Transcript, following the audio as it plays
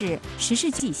是时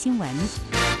事新闻。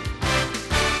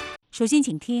首先，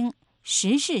请听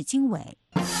时事经纬。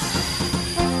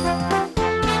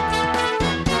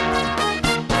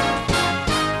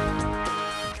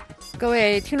各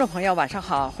位听众朋友，晚上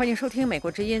好，欢迎收听美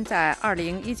国之音在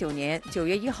2019年9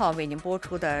月1号为您播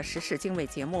出的时事经纬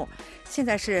节目。现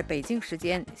在是北京时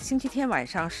间星期天晚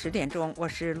上10点钟，我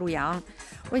是陆阳，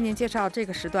为您介绍这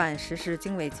个时段时事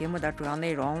经纬节目的主要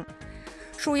内容。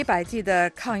数以百计的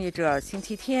抗议者星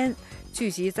期天聚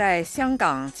集在香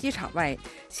港机场外，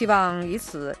希望以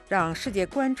此让世界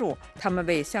关注他们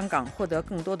为香港获得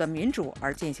更多的民主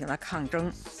而进行了抗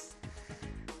争。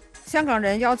香港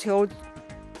人要求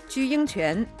居英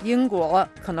权，英国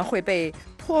可能会被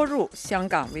拖入香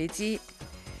港危机。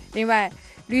另外，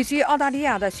旅居澳大利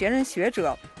亚的学人学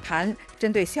者谈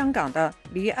针对香港的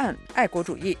离岸爱国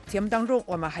主义。节目当中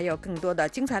我们还有更多的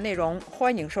精彩内容，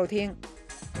欢迎收听。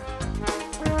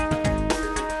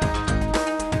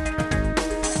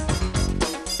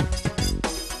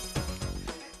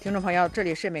听众朋友，这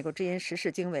里是美国之音时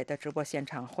事经纬的直播现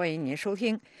场，欢迎您收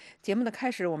听节目的开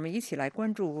始。我们一起来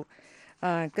关注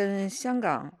跟香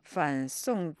港反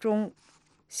送中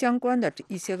相关的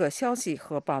一些个消息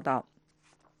和报道。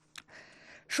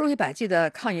数以百计的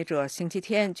抗议者星期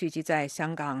天聚集在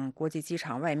香港国际机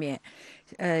场外面，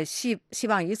希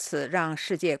望以此让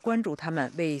世界关注他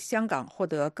们为香港获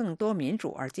得更多民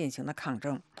主而进行的抗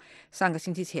争。3个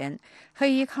星期前，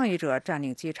黑衣抗议者占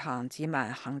领机场，挤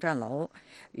满航站楼，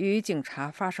与警察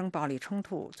发生暴力冲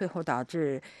突，最后导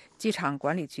致机场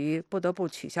管理局不得不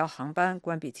取消航班，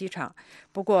关闭机场。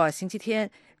不过星期天，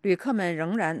旅客们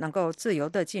仍然能够自由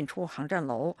地进出航站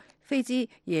楼，飞机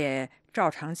也照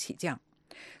常起降。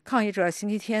抗议者星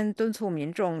期天敦促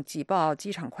民众挤爆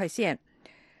机场快线，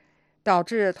导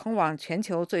致通往全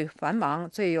球最繁忙、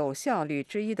最有效率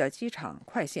之一的机场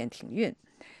快线停运。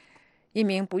一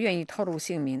名不愿意透露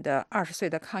姓名的20岁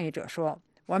的抗议者说：“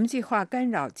我们计划干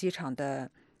扰机场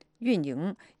的运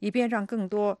营，以便让更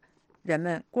多人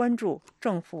们关注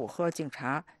政府和警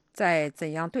察在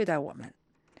怎样对待我们。”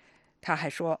他还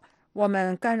说：“我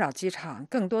们干扰机场，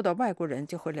更多的外国人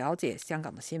就会了解香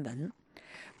港的新闻。”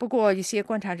不过，一些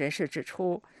观察人士指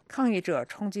出，抗议者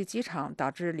冲击机场导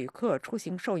致旅客出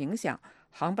行受影响，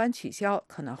航班取消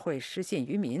可能会失信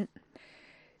于民。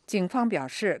警方表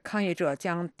示，抗议者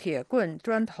将铁棍、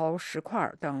砖头、石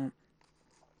块等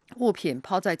物品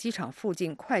抛在机场附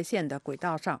近快线的轨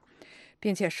道上，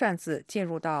并且擅自进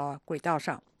入到轨道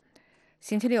上。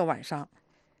星期六晚上，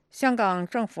香港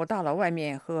政府大楼外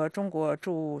面和中国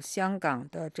驻香港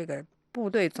的这个部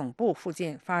队总部附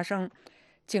近发生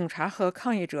警察和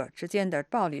抗议者之间的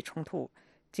暴力冲突，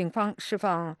警方释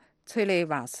放催泪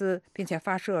瓦斯，并且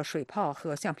发射水炮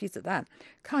和橡皮子弹，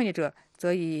抗议者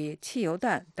则以汽油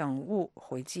弹等物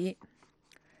回击。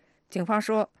警方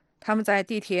说，他们在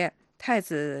地铁太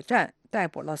子站逮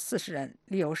捕了40人，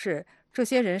理由是这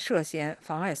些人涉嫌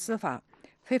妨碍司法、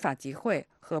非法集会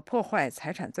和破坏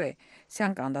财产罪。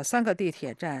香港的3个地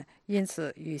铁站因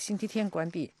此于星期天关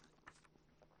闭。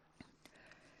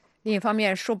另一方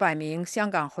面，数百名香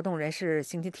港活动人士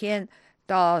星期天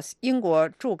到英国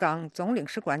驻港总领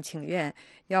事馆请愿，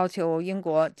要求英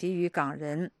国给予港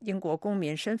人英国公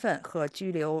民身份和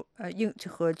居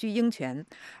英权，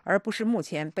而不是目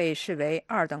前被视为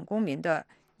2等公民的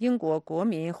英国国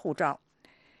民护照。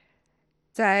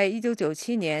在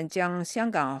1997年将香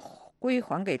港归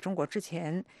还给中国之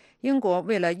前，英国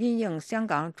为了因应香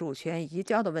港主权移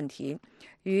交的问题，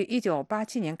于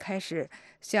1987年开始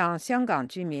向香港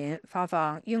居民发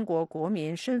放英国国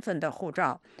民身份的护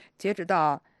照，截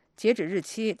止日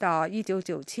期到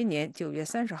1997年9月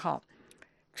30号。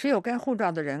持有该护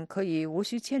照的人可以无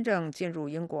需签证进入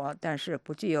英国，但是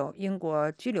不具有英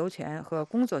国居留权和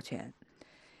工作权。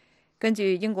根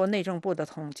据英国内政部的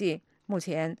统计，目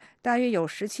前大约有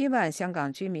17万香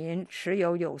港居民持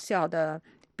有有效的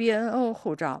BNO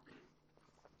护照。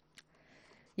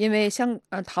因为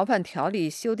逃犯条例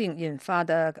修订引发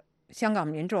的香港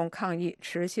民众抗议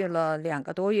持续了2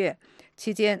个多月，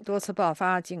期间多次爆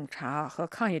发警察和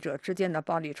抗议者之间的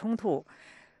暴力冲突，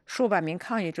数百名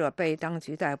抗议者被当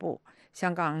局逮捕。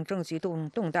香港政局动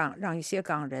荡，让一些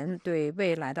港人对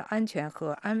未来的安全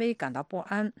和安危感到不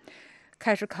安，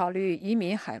开始考虑移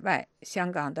民海外。香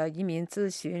港的移民咨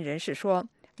询人士说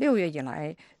，6月以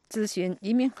来，咨询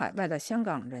移民海外的香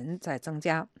港人在增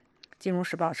加。金融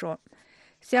时报说，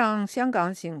向香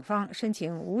港警方申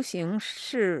请无刑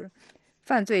事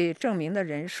犯罪证明的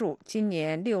人数，今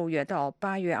年6月到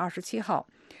8月27号，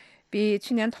比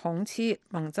去年同期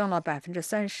猛增了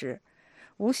30%。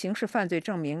无刑事犯罪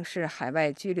证明是海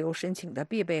外居留申请的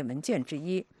必备文件之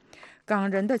一。港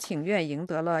人的请愿赢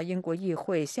得了英国议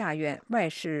会下院外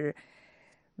事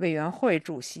委员会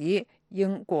主席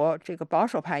英国这个保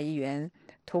守派议员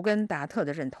图根达特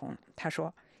的认同。他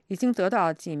说，已经得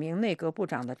到几名内阁部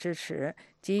长的支持，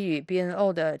给予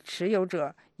BNO 的持有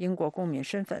者英国公民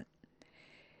身份。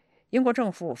英国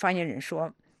政府发言人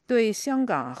说，对香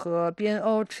港和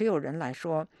BNO 持有人来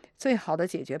说，最好的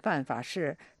解决办法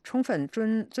是充分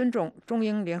尊重中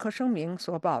英联合声明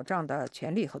所保障的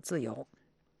权利和自由。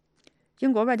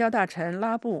英国外交大臣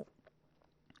拉布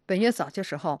本月早些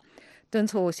时候敦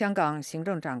促香港行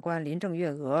政长官林郑月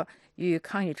娥与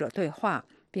抗议者对话，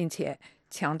并且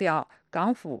强调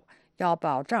港府要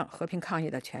保障和平抗议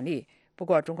的权利。不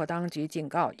过，中国当局警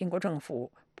告英国政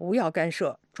府不要干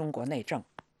涉中国内政。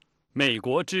美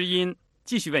国之音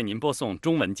继续为您播送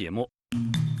中文节目。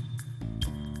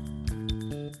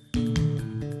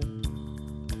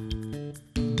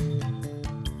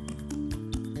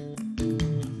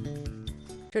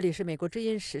这里是美国之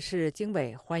音时事经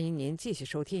纬，欢迎您继续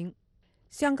收听。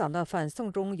香港的反送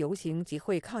中游行集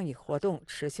会抗议活动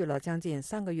持续了将近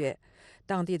3个月，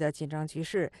当地的紧张局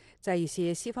势在一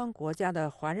些西方国家的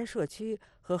华人社区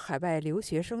和海外留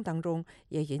学生当中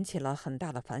也引起了很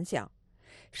大的反响。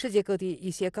世界各地一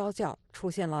些高校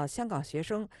出现了香港学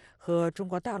生和中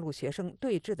国大陆学生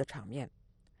对峙的场面。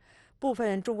部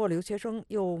分中国留学生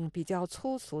用比较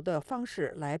粗俗的方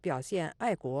式来表现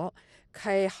爱国，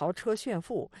开豪车炫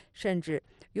富，甚至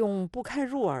用不堪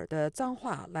入耳的脏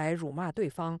话来辱骂对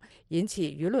方，引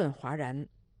起舆论哗然。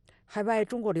海外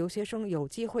中国留学生有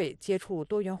机会接触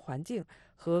多元环境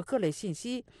和各类信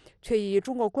息，却以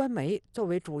中国官媒作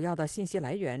为主要的信息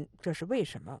来源，这是为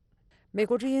什么？美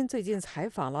国之音最近采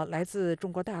访了来自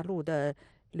中国大陆的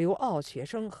留澳学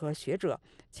生和学者，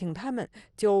请他们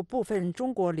就部分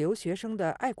中国留学生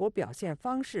的爱国表现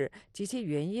方式及其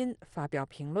原因发表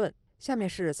评论。下面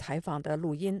是采访的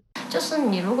录音。就是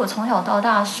你如果从小到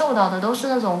大受到的都是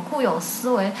那种固有思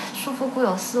维、束缚固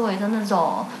有思维的那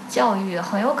种教育，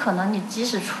很有可能你即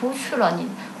使出去了，你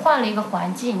换了一个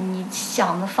环境，你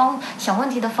想问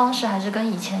题的方式还是跟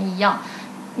以前一样。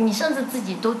你甚至自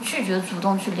己都拒绝主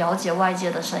动去了解外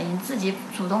界的声音，自己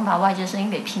主动把外界声音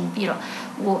给屏蔽了。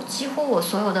几乎我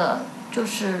所有的就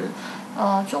是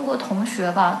中国同学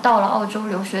吧，到了澳洲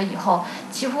留学以后，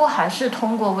几乎还是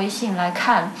通过微信来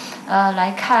看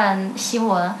新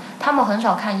闻。他们很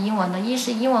少看英文的，一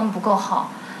是英文不够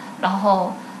好，然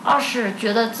后二是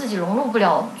觉得自己融入不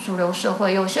了主流社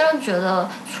会。有些人觉得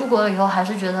出国了以后还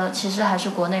是觉得其实还是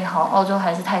国内好，澳洲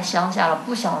还是太乡下了，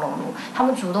不想融入，他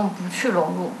们主动不去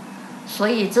融入。所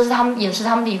以这是也是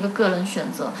他们的一个个人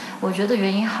选择。我觉得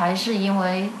原因还是因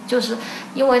为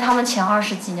他们前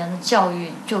20几年的教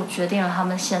育就决定了他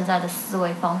们现在的思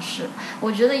维方式。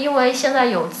我觉得因为现在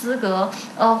有资格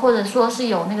或者说是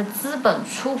有那个资本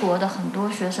出国的很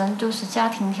多学生，就是家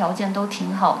庭条件都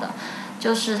挺好的，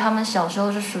就是他们小时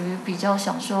候是属于比较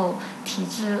享受体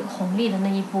制红利的那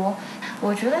一波。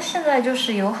我觉得现在就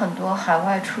是有很多海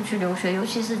外出去留学，尤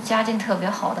其是家境特别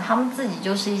好的，他们自己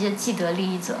就是一些既得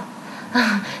利益者。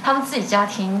他们自己家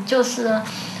庭就是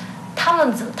他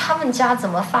们家怎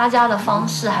么发家的方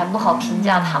式还不好评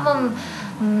价，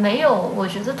我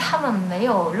觉得他们没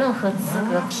有任何资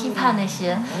格批判那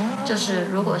些就是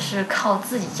如果是靠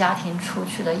自己家庭出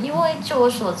去的。因为就我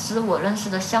所知，我认识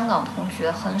的香港同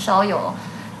学很少有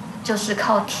就是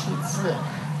靠体制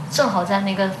正好在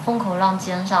那个风口浪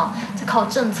尖上靠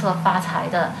政策发财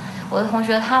的。我的同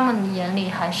学他们眼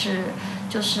里还是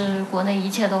就是国内一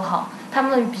切都好，他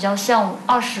们比较像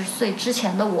20岁之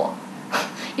前的我。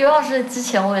因为20岁之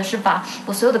前我也是把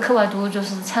我所有的课外读物就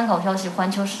是参考消息《环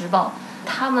球时报》，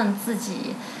他们自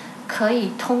己可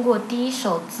以通过第一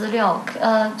手资料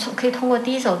可以通过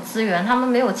第一手资源，他们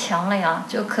没有墙了呀，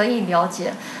就可以了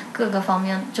解各个方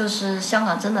面，就是香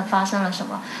港真的发生了什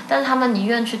么。但是他们宁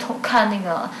愿去看那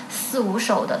个4、5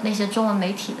手的那些中文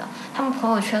媒体的，他们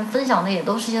朋友圈分享的也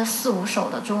都是一些4、5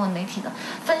手的中文媒体的，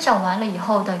分享完了以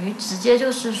后等于直接就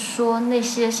是说那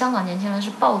些香港年轻人是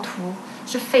暴徒，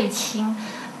是废青。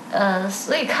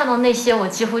所以看到那些我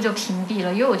几乎就屏蔽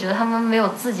了，因为我觉得他们没有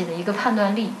自己的一个判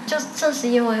断力。就正是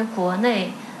因为国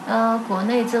内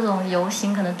这种游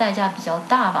行可能代价比较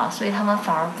大吧，所以他们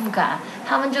反而不敢。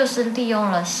他们就是利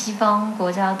用了西方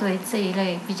国家对这一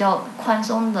类比较宽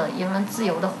松的言论自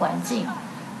由的环境。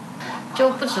就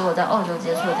不止我在澳洲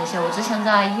接触的这些，我之前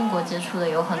在英国接触的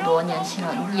有很多年轻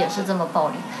人也是这么暴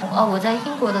力。我在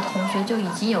英国的同学就已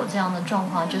经有这样的状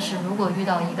况，就是如果遇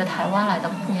到一个台湾来的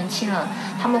年轻人，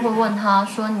他们会问他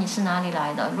说你是哪里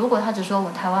来的，如果他只说我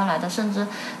台湾来的，甚至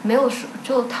没有说，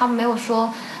就他没有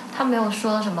说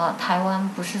什么台湾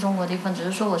不是中国的一部分，只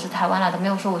是说我是台湾来的，没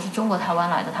有说我是中国台湾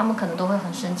来的，他们可能都会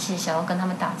很生气，想要跟他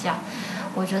们打架。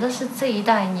我觉得是这一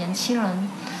代年轻人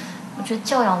我觉得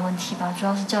教养问题吧，主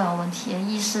要是教养问题。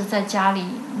一是在家里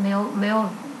没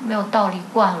有道理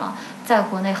惯了，在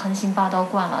国内横行霸道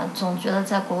惯了，总觉得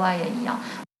在国外也一样。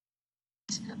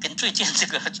跟最近这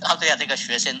个澳大利亚这个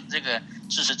学生这个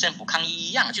支持政府抗议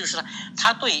一样，就是说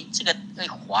他对这个对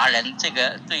华人这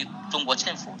个对中国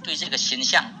政府对这个形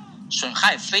象损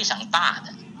害非常大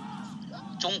的，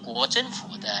中国政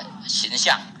府的形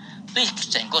象对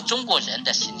整个中国人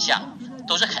的形象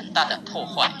都是很大的破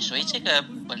坏，所以这个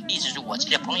本地就是我这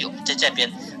些朋友在这边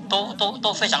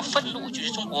都非常愤怒，就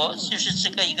是中国就是这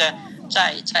个一个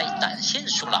在展现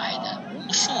出来的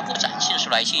无数不展现出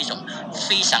来是一种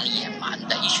非常野蛮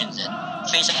的一群人，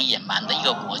非常野蛮的一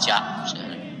个国家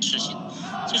事情。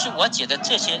就是我觉得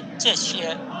这些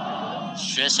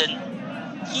学生，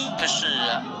一个是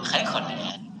很可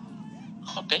怜，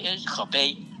可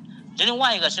悲，另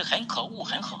外一个是很可恶，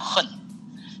很可恨。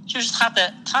就是他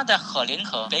的可怜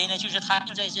可悲呢，就是他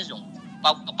在这种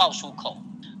包括爆粗口，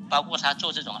包括他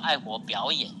做这种爱国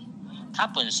表演，他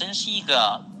本身是一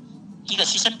个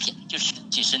牺牲品，就是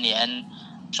几十年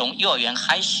从幼儿园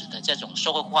开始的这种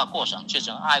社会化过程，这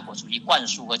种爱国主义灌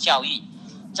输和教育，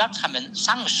让他们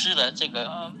丧失了这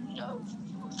个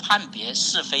判别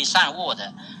是非善恶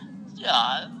的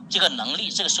这个能力，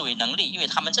这个思维能力，因为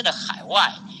他们在海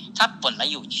外，他本来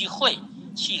有机会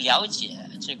去了解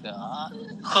这个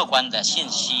客观的信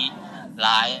息，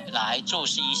来做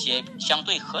是一些相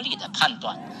对合理的判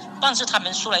断，但是他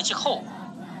们出来之后，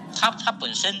他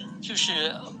本身就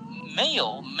是没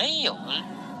有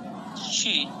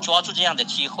去抓住这样的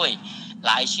机会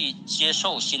来去接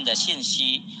受新的信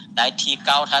息，来提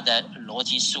高他的逻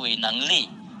辑思维能力，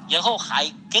然后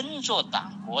还跟着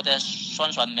党国的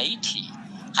宣传媒体，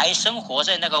还生活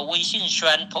在那个微信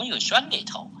圈朋友圈里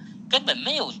头，根本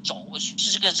没有走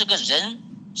这个人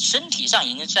身体上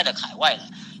已经在了海外了，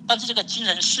但是这个精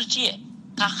神世界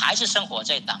他还是生活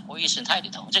在党国意识态里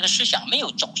头，这个思想没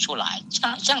有走出来。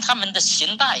像他们的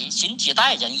前几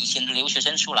代人以前的留学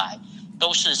生出来，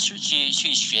都是去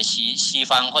学习西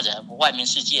方或者外面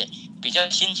世界比较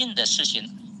先进的事情，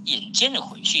引荐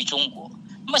回去中国。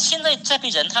那么现在这批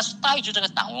人他是带着这个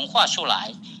党文化出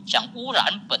来，想污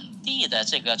染本地的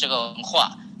这个文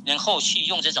化，然后去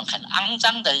用这种很肮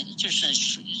脏的，就是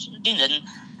令人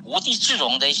无地自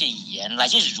容的一些语言来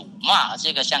去辱骂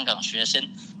这个香港学生，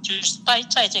就是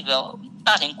在这个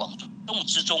大庭广众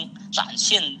之中展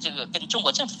现这个跟中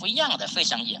国政府一样的非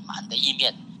常野蛮的一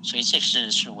面。所以这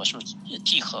是我说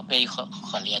既可悲和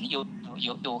可怜，又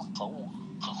可恶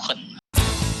可恨。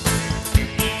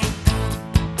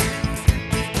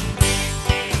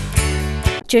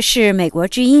这是美国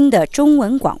之音的中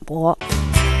文广播。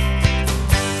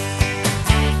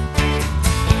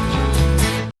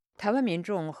台湾民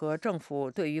众和政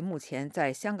府对于目前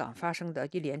在香港发生的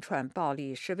一连串暴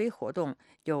力示威活动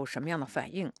有什么样的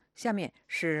反应？下面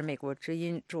是美国之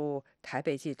音驻台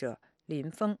北记者林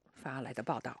峰发来的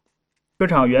报道。这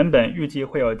场原本预计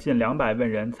会有近200万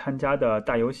人参加的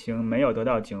大游行没有得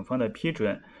到警方的批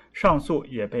准，上诉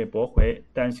也被驳回，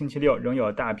但星期六仍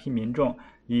有大批民众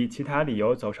以其他理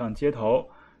由走上街头。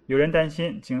有人担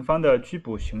心警方的拘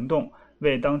捕行动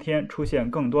为当天出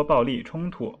现更多暴力冲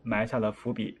突埋下了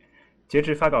伏笔。截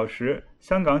至发稿时，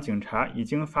香港警察已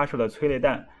经发射了催泪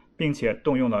弹，并且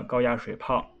动用了高压水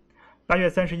炮。8月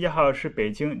31号是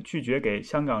北京拒绝给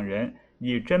香港人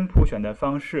以真普选的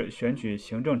方式选举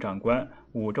行政长官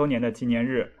5周年的纪念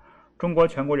日。中国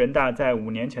全国人大在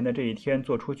5年前的这一天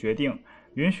做出决定，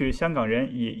允许香港人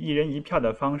以1人1票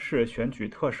的方式选举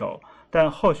特首，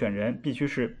但候选人必须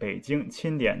是北京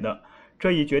钦点的。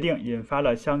这一决定引发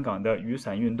了香港的雨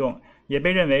伞运动，也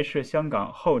被认为是香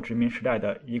港后殖民时代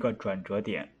的一个转折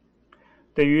点。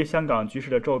对于香港局势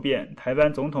的骤变，台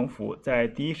湾总统府在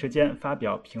第一时间发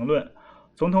表评论。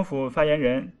总统府发言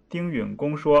人丁允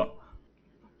恭说，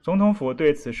总统府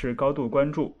对此事高度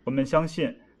关注，我们相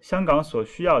信香港所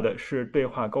需要的是对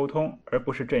话沟通，而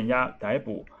不是镇压逮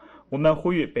捕。我们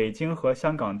呼吁北京和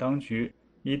香港当局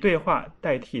以对话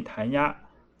代替弹压，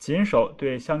谨守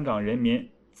对香港人民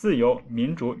自由、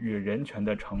民主与人权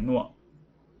的承诺。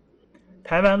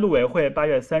台湾陆委会8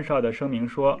月30号的声明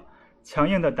说，强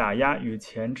硬的打压与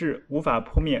钳制无法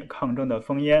扑灭抗争的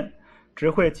烽烟，只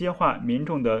会激化民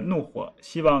众的怒火，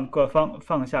希望各方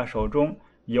放下手中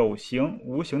有形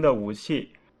无形的武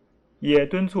器，也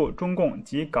敦促中共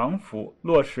及港府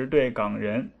落实对港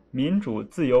人民主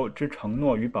自由之承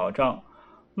诺与保障。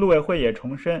陆委会也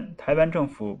重申，台湾政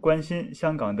府关心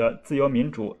香港的自由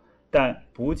民主，但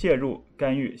不介入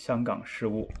干预香港事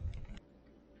务。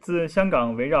自香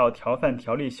港围绕逃犯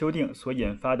条例修订所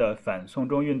引发的反送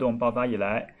中运动爆发以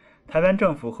来，台湾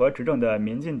政府和执政的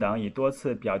民进党已多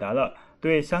次表达了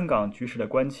对香港局势的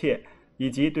关切，以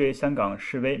及对香港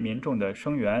示威民众的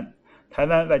声援。台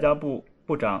湾外交部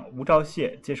部长吴钊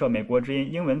燮接受美国之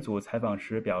音英文组采访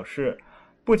时表示，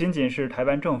不仅仅是台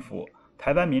湾政府，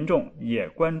台湾民众也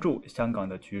关注香港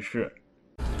的局势。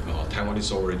Taiwan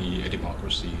is already a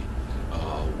democracy.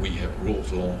 We have rule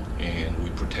of law and we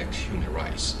protect human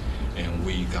rights. And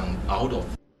we come out of.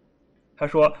 他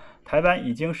说，台湾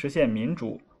已经实现民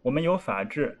主，我们有法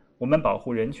治，我们保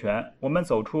护人权，我们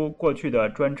走出过去的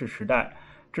专制时代，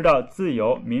知道自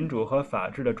由、民主和法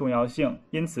治的重要性。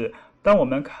因此，当我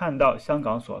们看到香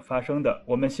港所发生的，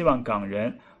我们希望港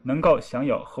人能够享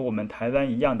有和我们台湾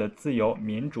一样的自由、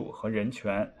民主和人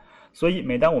权。所以，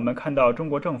每当我们看到中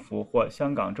国政府或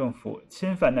香港政府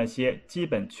侵犯那些基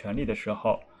本权利的时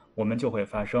候，我们就会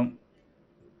发声。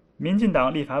民进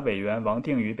党立法委员王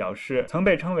定宇表示，曾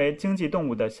被称为经济动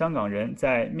物的香港人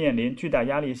在面临巨大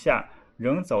压力下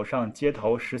仍走上街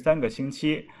头13个星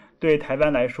期，对台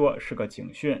湾来说是个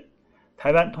警讯。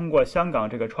台湾通过香港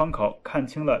这个窗口看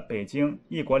清了北京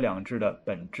一国两制的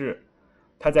本质。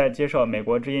他在接受美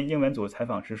国之音英文组采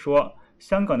访时说，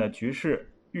香港的局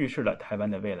势预示了台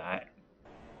湾的未来。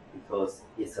Because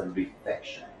it's a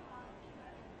reflection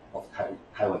of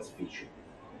Taiwan's future.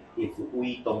 If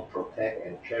we don't protect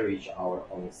and cherish our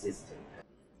own system.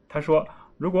 他说，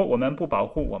如果我们不保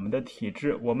护我们的体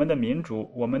制、我们的民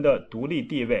主、我们的独立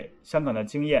地位，香港的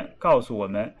经验告诉我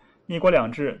们，一国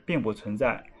两制并不存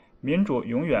在，民主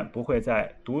永远不会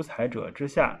在独裁者之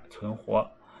下存活。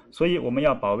所以我们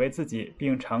要保卫自己，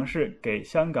并尝试给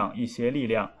香港一些力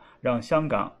量，让香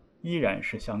港依然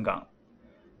是香港。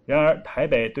然而，台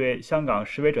北对香港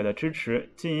示威者的支持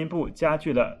进一步加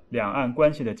剧了两岸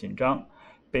关系的紧张。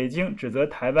北京指责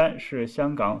台湾是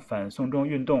香港反送中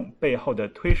运动背后的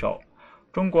推手。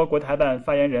中国国台办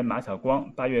发言人马晓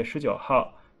光8月19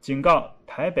号警告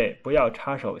台北不要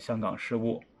插手香港事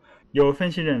务。有分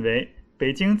析认为，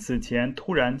北京此前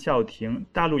突然叫停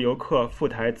大陆游客赴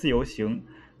台自由行，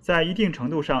在一定程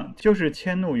度上就是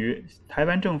迁怒于台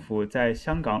湾政府在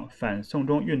香港反送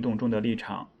中运动中的立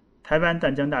场。台湾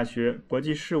淡江大学国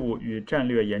际事务与战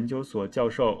略研究所教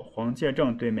授黄介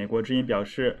正对美国之音表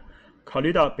示，考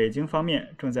虑到北京方面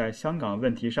正在香港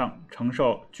问题上承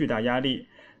受巨大压力，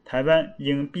台湾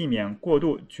应避免过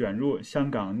度卷入香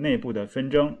港内部的纷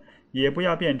争，也不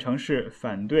要变成是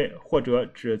反对或者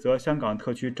指责香港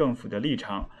特区政府的立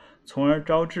场，从而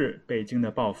招致北京的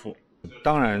报复。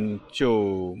当然，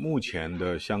就目前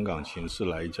的香港情势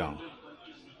来讲，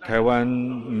台湾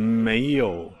没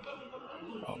有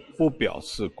不表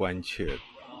示关切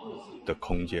的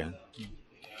空间。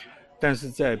但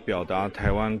是在表达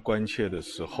台湾关切的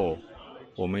时候，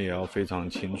我们也要非常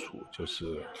清楚，就是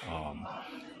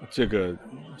这个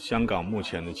香港目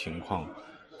前的情况，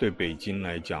对北京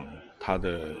来讲，它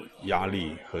的压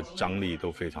力和张力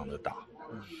都非常的大。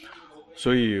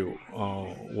所以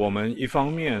我们一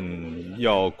方面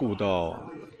要顾到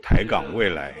台港未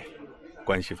来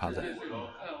关系发展，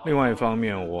另外一方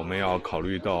面我们要考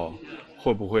虑到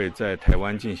会不会在台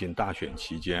湾进行大选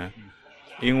期间，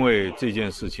因为这件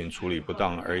事情处理不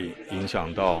当而影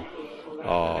响到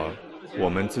我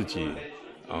们自己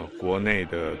国内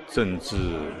的政治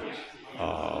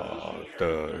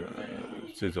的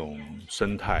这种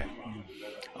生态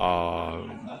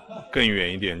更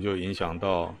远一点就影响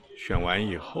到选完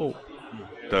以后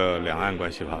的两岸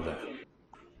关系发展。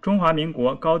中华民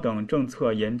国高等政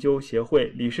策研究协会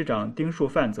理事长丁树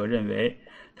范则认为，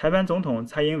台湾总统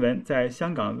蔡英文在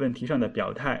香港问题上的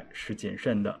表态是谨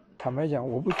慎的。坦白讲，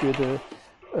我不觉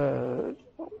得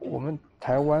我们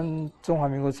台湾中华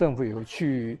民国政府有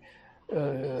去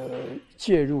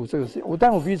介入这个事情。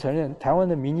但我必须承认，台湾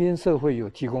的民间社会有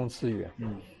提供资源，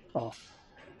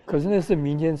可是那是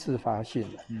民间自发性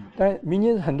的，但民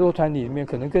间很多团体里面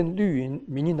可能跟绿营、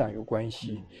民进党有关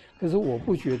系，可是我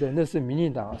不觉得那是民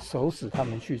进党手使他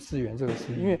们去支援这个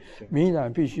事，因为民进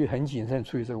党必须很谨慎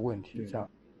处理这个问题。这样。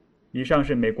以上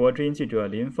是美国之音记者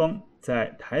林峰在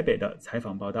台北的采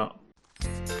访报道。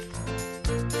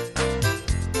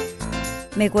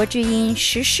美国之音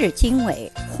时事经纬，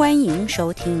欢迎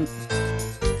收听。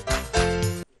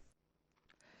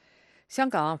香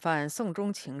港反送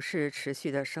中情势持续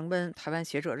的升温，台湾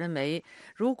学者认为，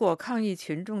如果抗议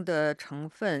群众的成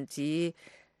分及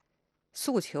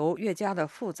诉求越加的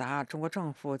复杂，中国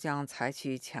政府将采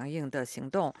取强硬的行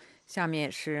动。下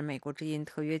面是美国之音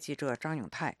特约记者张永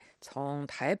泰从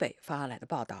台北发来的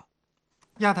报道。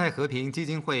亚太和平基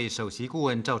金会首席顾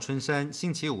问赵春山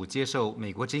星期五接受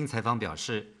美国之音采访表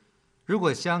示，如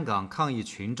果香港抗议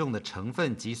群众的成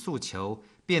分及诉求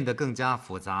变得更加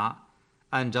复杂，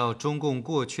按照中共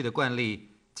过去的惯例，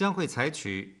将会采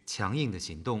取强硬的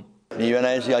行动。你原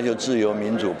来是要求自由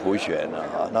民主普选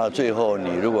的那最后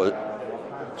你如果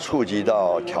触及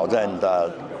到挑战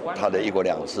他的一国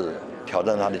两制，挑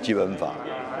战他的基本法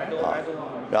啊，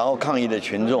然后抗议的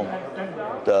群众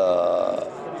的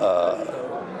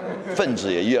分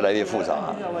子也越来越复杂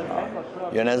啊，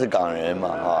原来是港人嘛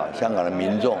啊，香港的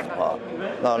民众啊，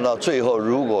那最后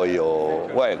如果有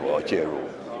外国介入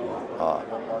啊，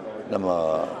那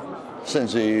么甚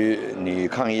至于你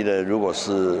抗议的如果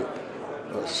是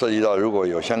涉及到如果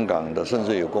有香港的，甚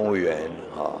至有公务员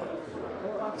啊，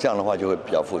这样的话就会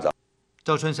比较复杂。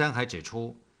赵春山还指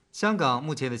出，香港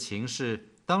目前的情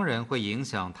势当然会影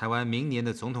响台湾明年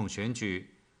的总统选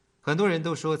举。很多人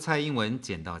都说蔡英文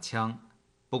捡到枪，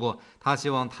不过他希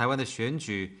望台湾的选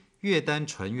举越单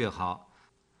纯越好，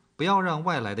不要让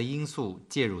外来的因素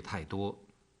介入太多。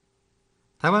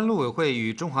台湾陆委会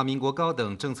与中华民国高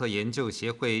等政策研究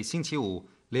协会星期五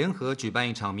联合举办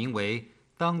一场名为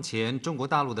“当前中国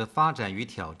大陆的发展与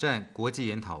挑战”国际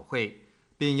研讨会，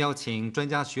并邀请专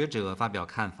家学者发表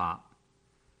看法。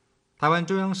台湾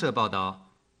中央社报道，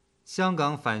香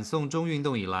港反送中运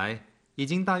动以来，已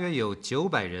经大约有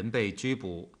900人被拘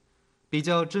捕。比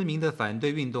较知名的反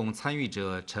对运动参与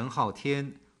者陈浩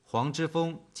天、黄之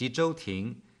锋及周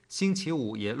庭，星期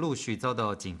五也陆续遭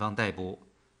到警方逮捕。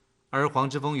而黄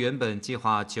之锋原本计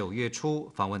划9月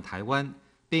初访问台湾，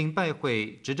并拜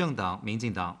会执政党民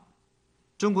进党。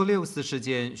中国6·4事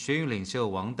件学运领袖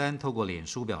王丹透过脸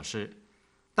书表示，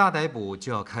大逮捕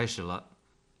就要开始了。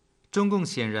中共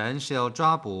显然是要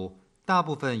抓捕大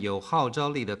部分有号召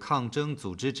力的抗争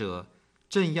组织者，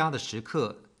镇压的时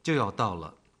刻就要到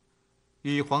了。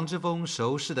与黄之锋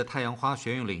熟识的太阳花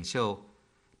学运领袖、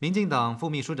民进党副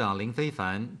秘书长林飞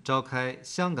帆召开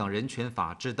香港人权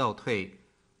法治倒退、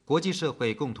国际社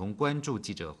会共同关注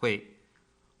记者会，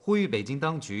呼吁北京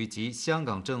当局及香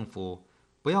港政府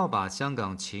不要把香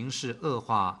港情势恶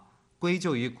化归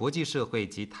咎于国际社会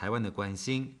及台湾的关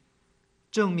心，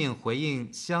正面回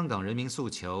应香港人民诉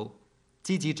求，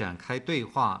积极展开对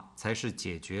话才是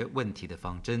解决问题的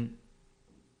方针。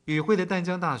与会的淡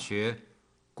江大学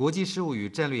国际事务与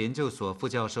战略研究所副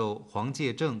教授黄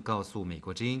介正告诉美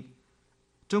国之音，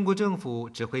中国政府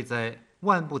只会在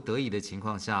万不得已的情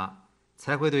况下，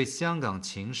才会对香港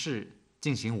情势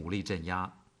进行武力镇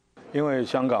压。因为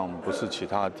香港不是其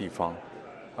他地方，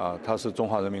它是中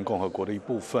华人民共和国的一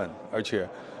部分，而且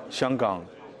香港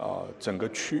整个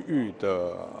区域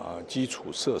的基础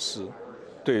设施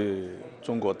对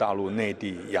中国大陆内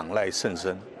地仰赖甚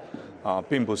深，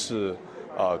并不是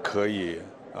可以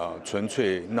纯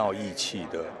粹闹义气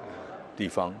的地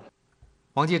方。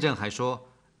黄介正还说，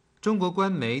中国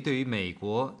官媒对于美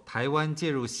国、台湾介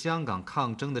入香港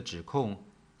抗争的指控，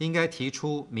应该提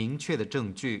出明确的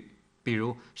证据，比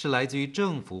如是来自于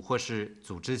政府或是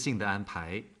组织性的安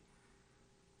排。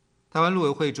台湾陆委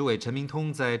会主委陈明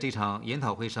通在这场研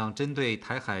讨会上针对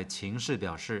台海情势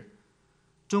表示，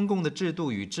中共的制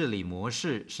度与治理模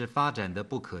式是发展的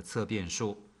不可测变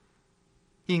数，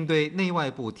应对内外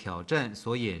部挑战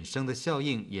所衍生的效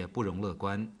应也不容乐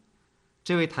观。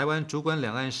这位台湾主管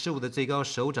两岸事务的最高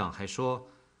首长还说，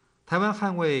台湾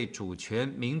捍卫主权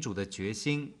民主的决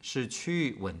心是区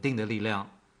域稳定的力量，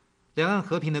两岸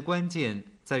和平的关键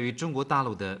在于中国大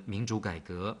陆的民主改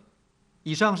革。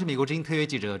以上是美国之音特约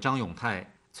记者张永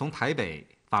泰从台北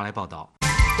发来报道。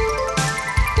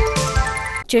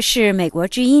这是美国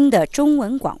之音的中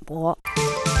文广播。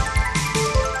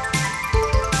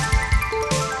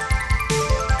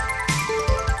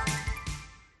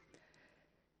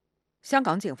香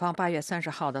港警方8月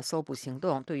30号的搜捕行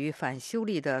动对于反修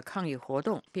例的抗议活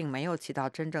动并没有起到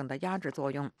真正的压制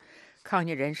作用。抗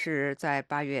议人士在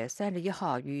8月31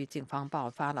号与警方爆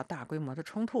发了大规模的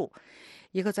冲突。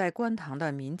一个在观塘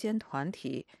的民间团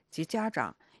体及家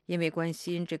长因为关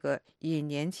心这个以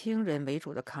年轻人为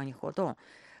主的抗议活动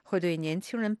会对年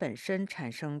轻人本身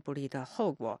产生不利的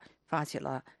后果，发起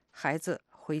了“孩子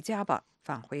回家吧，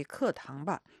返回课堂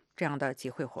吧”这样的集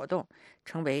会活动，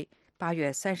成为8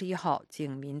月31号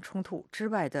警民冲突之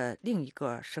外的另一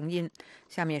个声音。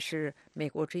下面是美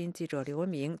国之音记者刘文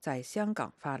明在香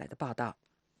港发来的报道。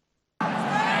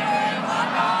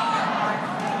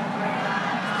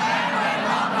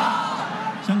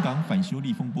香港反修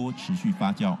例风波持续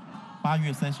发酵。8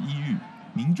月31日，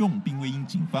民众并未因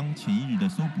警方前一日的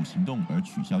搜捕行动而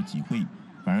取消集会，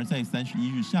反而在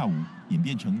31日下午演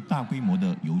变成大规模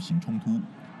的游行冲突。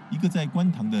一个在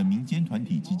观塘的民间团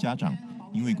体及家长，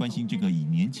因为关心这个以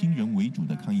年轻人为主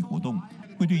的抗议活动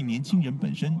会对年轻人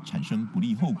本身产生不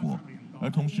利后果，而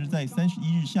同时在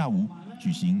31日下午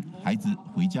举行“孩子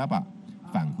回家吧，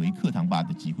返回课堂吧”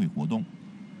的集会活动。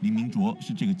林明卓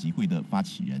是这个集会的发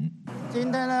起人。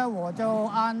今天呢，我就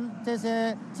按这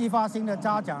些自发性的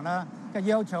家长呢的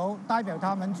要求，代表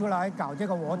他们出来搞这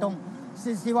个活动，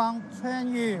是希望劝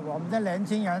喻我们的年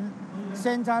轻人，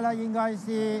现在呢应该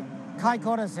是开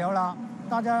课的时候了，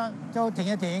大家就停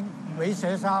一停，回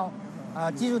学校，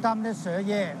记住他们的学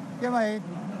业，因为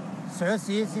学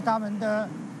习是他们的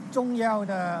重要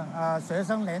的学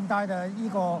生年代的一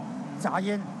个责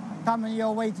任，他们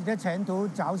要为自己的前途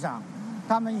着想，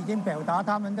他们已经表达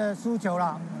他们的诉求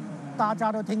了。大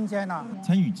家都听见了。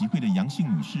参与集会的杨姓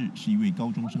女士是一位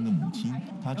高中生的母亲，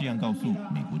她这样告诉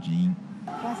美国之音：“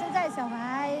我现在小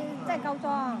孩在高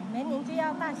中，明年就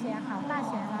要大学，考大学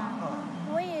了。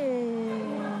所以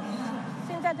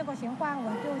现在这个情况，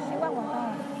我就希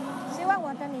望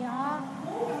我的女儿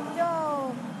就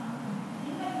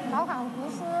好好读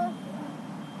书，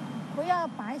不要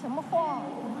摆什么货。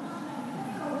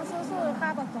读书是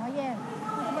他的责任，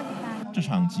就这么简单。”这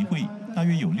场集会大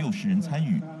约有60人参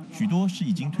与。许多是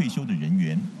已经退休的人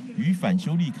员，与反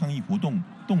修例抗议活动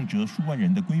动辄数万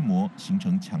人的规模形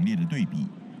成强烈的对比。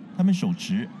他们手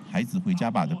持“孩子回家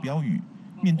吧”的标语，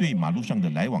面对马路上的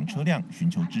来往车辆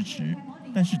寻求支持，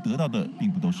但是得到的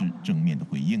并不都是正面的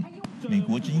回应。美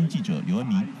国之音记者刘恩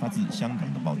明发自香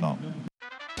港的报道。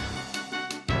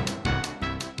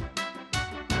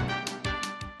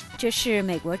这是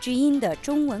美国之音的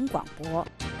中文广播。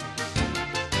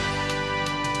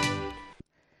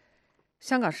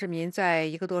香港市民在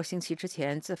1个多星期之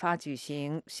前自发举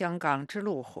行香港之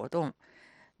路活动，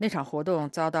那场活动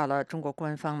遭到了中国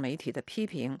官方媒体的批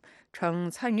评，称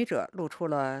参与者露出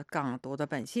了港独的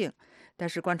本性。但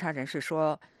是观察人士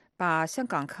说，把香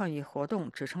港抗议活动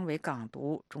指称为港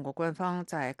独，中国官方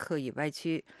在刻意歪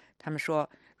曲。他们说，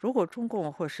如果中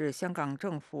共或是香港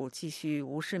政府继续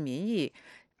无视民意，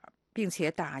并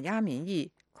且打压民意，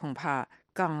恐怕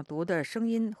港独的声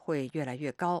音会越来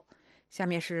越高。下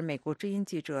面是美国之音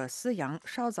记者思阳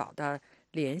稍早的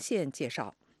连线介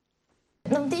绍。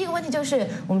那么第一个问题就是，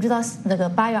我们知道那个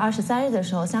8月23日的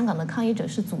时候，香港的抗议者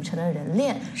是组成了人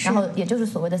链，然后也就是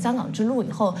所谓的香港之路，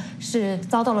以后是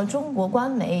遭到了中国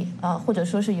官媒或者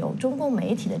说是有中共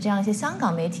媒体的这样一些香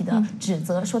港媒体的指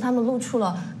责，说他们露出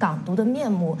了港独的面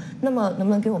目。那么能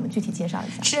不能给我们具体介绍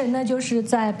一下？是，那就是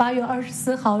在8月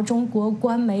24号，中国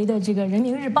官媒的这个《人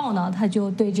民日报》呢，他就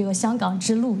对这个香港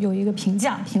之路有一个评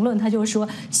论，他就说，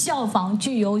效仿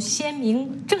具有鲜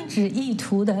明政治意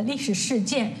图的历史事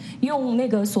件，用那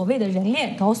个所谓的人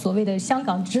链搞所谓的香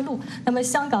港之路。那么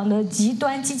香港的极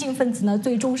端激进分子呢，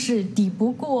最终是抵不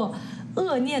过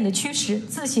恶念的驱使，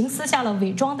自行撕下了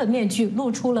伪装的面具，露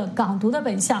出了港独的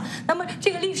本相。那么这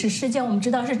个历史事件我们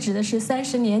知道是指的是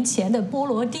30年前的波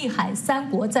罗的海三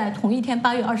国在同一天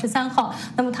8月23号，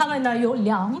那么他们呢有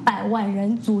200万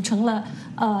人组成了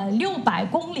600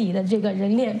公里的这个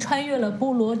人链，穿越了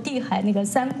波罗的海那个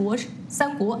三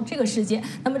国这个事件。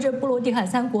那么这波罗的海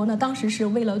三国呢，当时是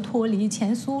为了脱离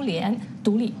前苏联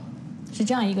独立，是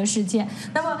这样一个事件。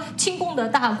那么亲共的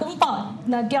大公报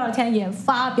那第2天也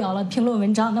发表了评论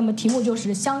文章，那么题目就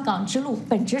是香港之路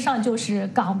本质上就是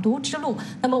港独之路。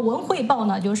那么文汇报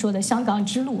呢就说的香港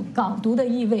之路港独的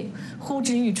意味呼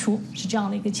之欲出，是这样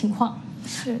的一个情况。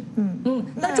是，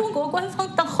那中国官方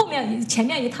到前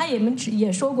面他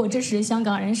也说过，这是香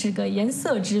港人是个颜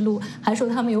色之路，还说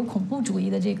他们有恐怖主义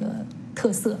的这个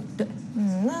特色。对，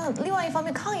那另外一方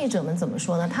面，抗议者们怎么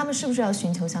说呢？他们是不是要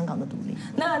寻求香港的独立？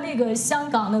那个香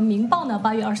港的《明报》呢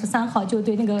，8月23号就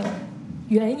对那个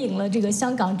援引了这个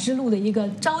香港之路的一个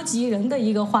召集人的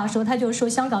一个话说，他就说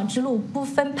香港之路不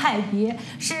分派别，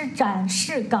是展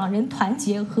示港人团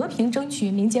结和平争取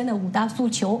民间的5大诉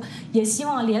求，也希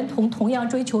望连同样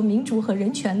追求民主和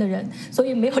人权的人，所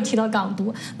以没有提到港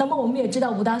独。那么我们也知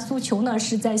道5大诉求呢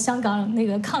是在香港那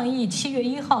个抗议7月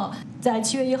1号在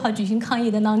7月1号举行抗议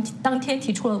的当天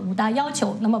提出了5大要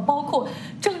求，那么包括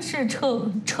正式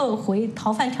撤回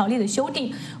逃犯条例的修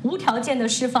订，无条件的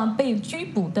释放被拘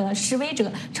捕的示威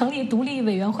者，成立独立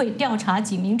委员会调查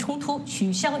警民冲突，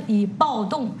取消以暴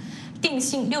动定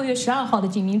性6月12号的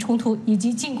警民冲突，以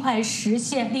及尽快实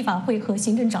现立法会和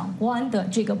行政长官的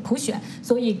这个普选。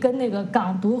所以跟那个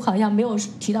港独好像没有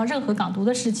提到任何港独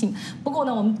的事情。不过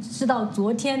呢，我们知道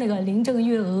昨天那个林郑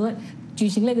月娥举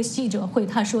行了一个记者会，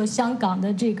他说香港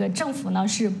的这个政府呢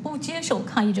是不接受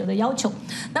抗议者的要求。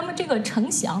那么这个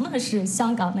陈翔呢是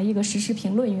香港的一个时事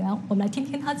评论员，我们来听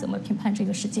听他怎么评判这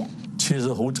个事件。其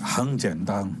实很简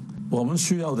单，我们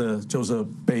需要的就是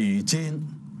北京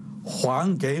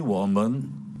还给我们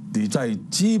你在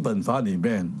基本法里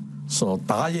面所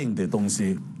答应的东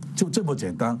西，就这么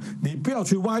简单。你不要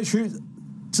去歪曲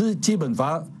基本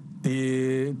法的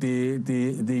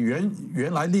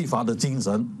原来立法的精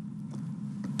神，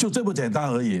就这么简单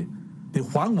而已。你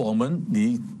还我们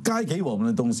你该给我们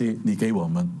的东西，你给我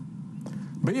们。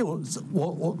没有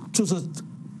我就是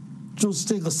就是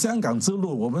这个香港之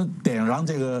路，我们点燃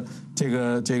这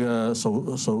个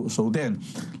手电，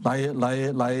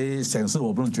来显示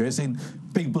我们的决心，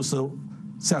并不是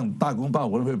像《大公报》《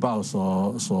文汇报》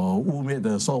所污蔑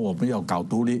的说我们要搞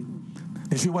独立。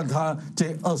你去问他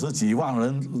这20几万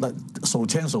人来手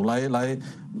牵手来，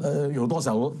有多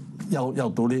少要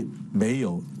独立？没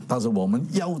有。但是我们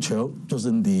要求就是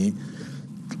你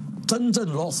真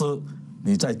正落实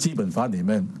你在基本法里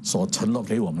面所承诺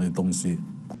给我们的东西。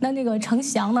那个程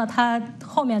翔呢，他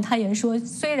后面他也说，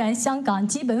虽然香港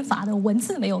基本法的文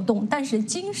字没有动，但是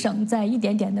精神在一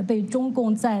点点的被中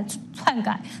共在篡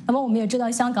改。那么我们也知道，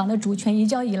香港的主权移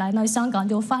交以来呢，香港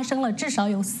就发生了至少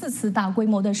有4次大规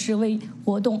模的示威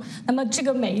活动。那么这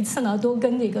个每一次呢，都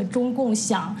跟那个中共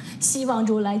希望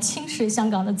就来轻视香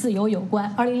港的自由有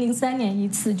关。2003年一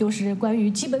次就是关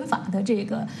于基本法的这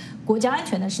个国家安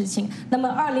全的事情。那么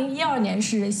2012年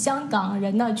是香港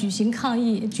人呢举行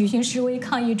示威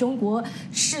抗议中国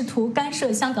试图干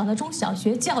涉香港的中小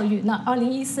学教育。那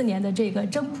2014年的这个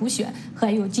真普选，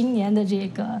还有今年的这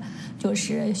个就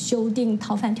是修订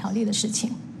逃犯条例的事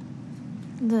情。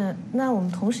对，那我们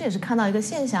同时也是看到一个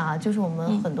现象啊，就是我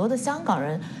们很多的香港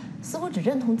人似乎只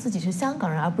认同自己是香港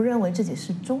人，而不认为自己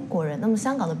是中国人。那么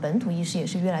香港的本土意识也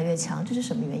是越来越强，这是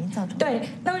什么原因造成的？对，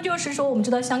那么就是说，我们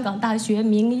知道香港大学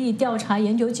民意调查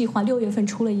研究计划6月份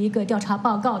出了一个调查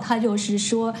报告，它就是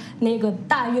说，那个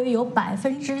大约有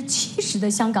70%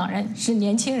的香港人是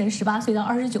年轻人，18岁到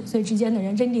29岁之间的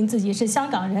人认定自己是香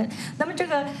港人。那么这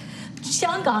个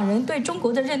香港人对中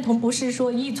国的认同不是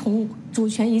说一从主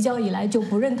权移交以来就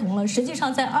不认同了，实际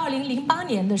上在2008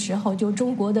年的时候，就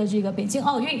中国的这个北京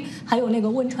奥运，还有那个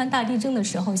汶川大地震的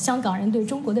时候，香港人对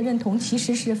中国的认同其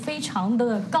实是非常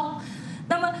的高。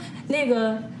那么那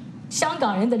个香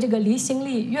港人的这个离心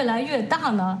力越来越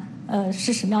大呢？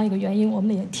是什么样一个原因？我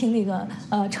们也听那个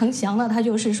程翔呢，他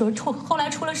就是说后来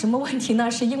出了什么问题呢？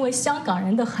是因为香港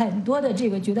人的很多的这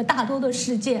个觉得大多的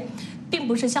事件并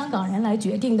不是香港人来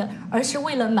决定的，而是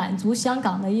为了满足香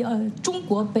港的中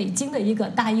国北京的一个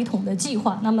大一统的计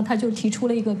划。那么他就提出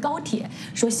了一个高铁，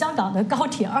说香港的高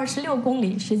铁26公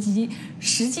里，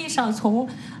实际上从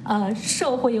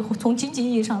社会从经济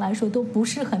意义上来说都不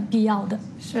是很必要的。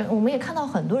是，我们也看到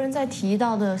很多人在提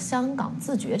到的香港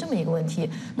自觉这么一个问题。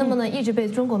那么呢，一直被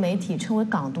中国媒体称为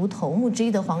港独头目之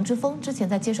一的黄之锋，之前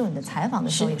在接受你的采访的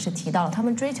时候也是提到了，他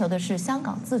们追求的是香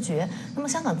港自觉。那么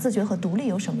香港自觉和独立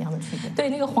有什么样的区别？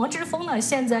对，那个黄之锋呢，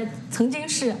现在曾经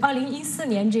是2014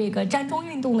年这个占中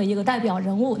运动的一个代表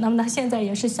人物，那么他现在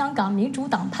也是香港民主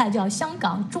党派叫香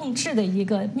港众志的一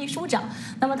个秘书长。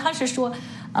那么他是说，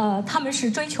他们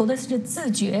是追求的是自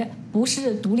觉，不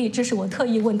是独立，这是我特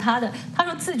意问他的。他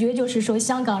说自觉就是说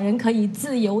香港人可以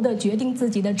自由地决定自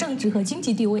己的政治和经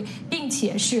济地位，并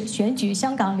且是选举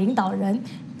香港领导人，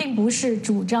并不是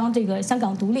主张这个香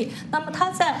港独立。那么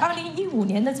他在2015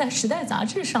年的在《时代》杂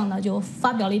志上呢，就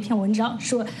发表了一篇文章，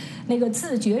说那个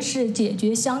自觉是解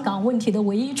决香港问题的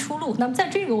唯一出路。那么在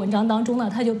这个文章当中呢，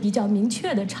他就比较明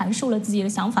确地阐述了自己的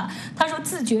想法。他说，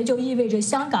自觉就意味着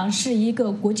香港是一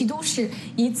个国际都市，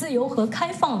以自由和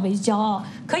开放为骄傲，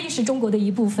可以是中国的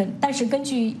一部分，但是根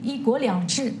据1国2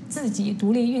制自己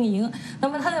独立运营。那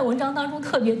么他在文章当中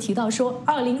特别提到说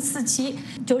，2047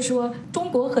就是说中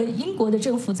国和英国的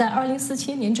政府在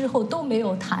2047年之后都没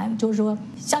有谈，就是说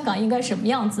香港应该什么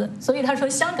样子。所以他说，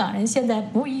香港人现在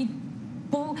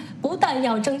不但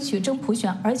要争取真普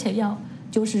选，而且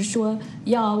就是说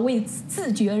要为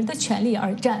自觉的权利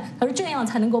而战。他说这样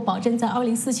才能够保证在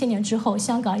2047年之后，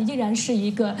香港依然是一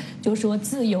个就是说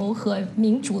自由和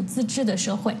民主自治的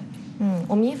社会。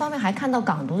我们一方面还看到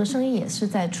港独的声音也是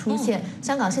在出现，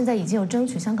香港现在已经有争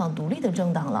取香港独立的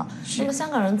政党了。那么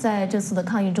香港人在这次的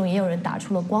抗议中，也有人打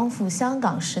出了光复香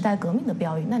港时代革命的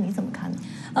标语，那你怎么看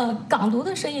呢？港独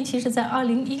的声音其实在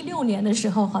2016年的时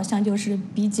候好像就是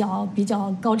比较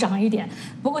高涨一点，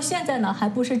不过现在呢还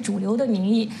不是主流的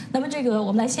民意。那么这个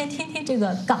我们来先听听这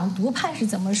个港独派是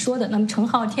怎么说的。那么陈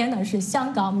浩天呢是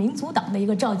香港民族党的一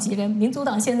个召集人，民族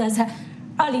党现在在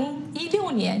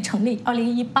2016年成立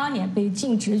，2018年被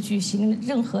禁止举行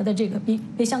任何的这个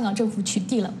被香港政府取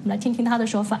缔了。我们来听听他的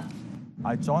说法。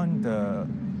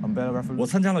我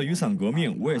参加了雨伞革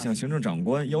命，我也向行政长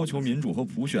官要求民主和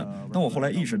普选。但我后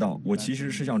来意识到，我其实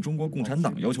是向中国共产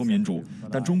党要求民主，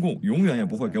但中共永远也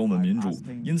不会给我们民主。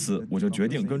因此，我就决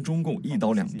定跟中共一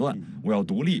刀两断，我要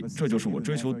独立，这就是我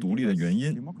追求独立的原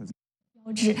因。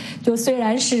就虽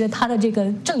然是他的这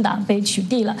个政党被取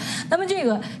缔了，那么这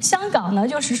个香港呢，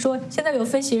就是说现在有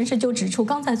分析人士就指出，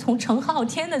刚才从陈浩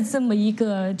天的这么一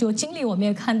个就经历，我们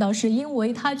也看到是因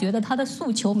为他觉得他的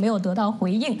诉求没有得到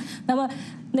回应。那么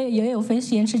那也有分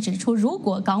析人士指出，如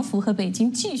果港府和北京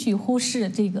继续忽视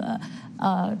这个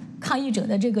抗议者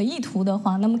的这个意图的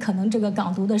话，那么可能这个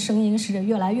港独的声音是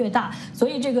越来越大。所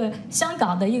以这个香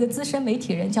港的一个资深媒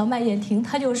体人叫麦燕婷，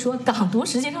他就说港独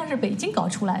实际上是北京搞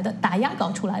出来的，打压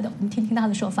搞出来的。我们听听他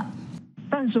的说法。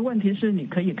但是问题是，你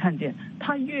可以看见，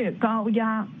他越高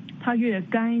压，他越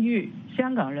干预，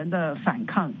香港人的反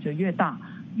抗就越大，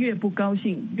越不高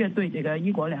兴，越对这个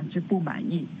一国两制不满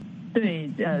意。对，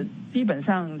基本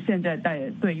上现在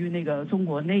对于那个中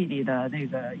国内地的那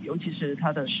个，尤其是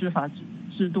他的司法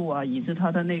制度啊，以及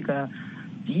他的那个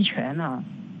集权啊，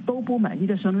都不满意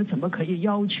的时候，怎么可以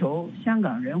要求香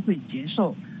港人会接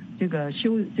受这个移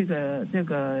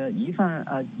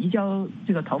交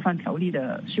这个逃犯条例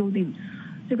的修订？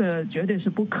这个绝对是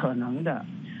不可能的。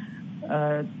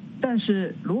但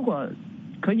是如果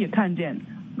可以看见，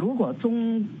如果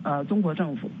中国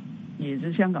政府也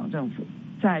是香港政府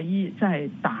在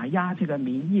打压这个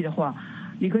民意的话，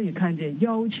你可以看见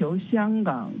要求香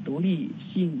港独立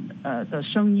性的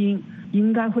声音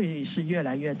应该会是越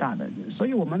来越大的。所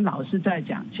以我们老是在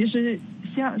讲，其实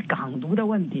港独的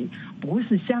问题不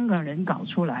是香港人搞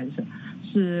出来的，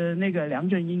是那个梁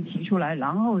振英提出来，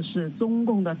然后是中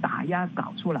共的打压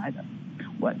搞出来的。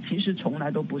其实从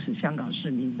来都不是香港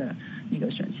市民的一个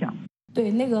选项。对，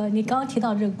那个你刚刚提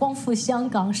到这个光复香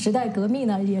港时代革命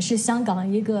呢，也是香港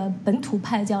一个本土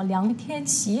派叫梁天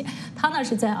琦，他呢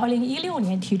是在2016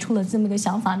年提出了这么个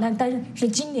想法。但是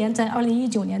今年在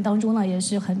2019年当中呢，也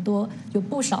是有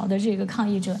不少的这个抗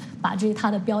议者把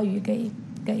他的标语给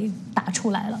打出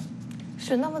来了。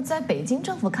是，那么在北京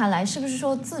政府看来，是不是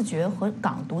说自觉和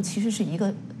港独其实是一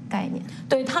个概念？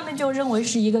对，他们就认为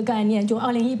是一个概念。就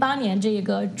2018年，这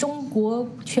个中国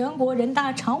全国人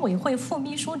大常委会副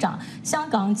秘书长、香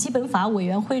港基本法委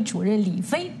员会主任李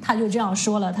飞，他就这样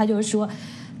说了，他就说，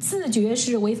自觉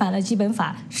是违反了基本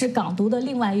法，是港独的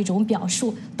另外一种表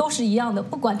述，都是一样的，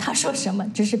不管他说什么，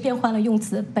只是变换了用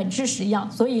词，本质是一样。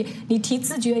所以你提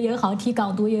自觉也好，提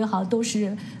港独也好，都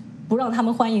是不让他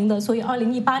们欢迎的。所以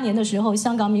2018年的时候，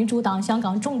香港民主党香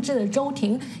港众志的周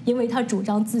庭，因为他主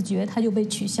张自决，他就被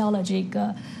取消了这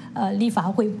个立法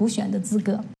会补选的资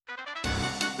格。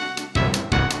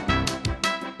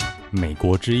美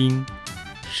国之音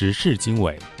时事经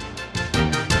纬。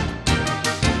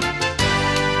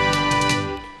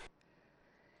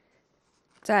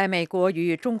在美国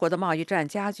与中国的贸易战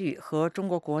加剧和中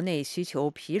国国内需求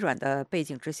疲软的背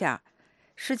景之下，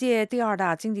世界第二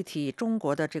大经济体中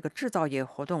国的这个制造业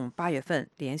活动8月份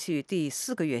连续第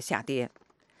4个月下跌。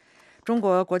中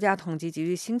国国家统计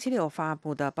局星期六发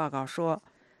布的报告说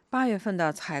，8月份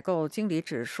的采购经理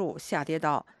指数下跌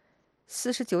到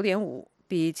 49.5，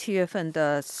 比7月份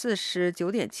的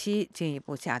 49.7 进一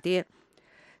步下跌。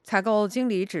采购经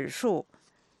理指数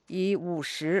以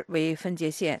50为分界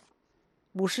线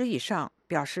，50以上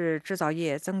表示制造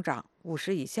业增长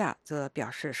，50以下则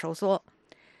表示收缩。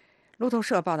路透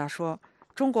社报道说，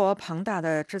中国庞大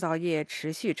的制造业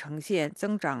持续呈现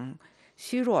增长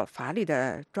虚弱乏力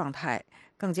的状态，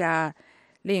更加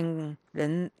令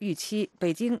人预期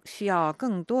北京需要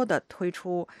更多的推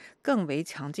出更为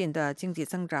强劲的经济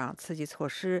增长刺激措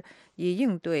施，以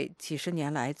应对几十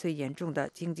年来最严重的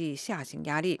经济下行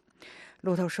压力。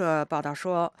路透社报道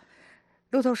说，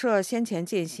路透社先前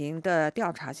进行的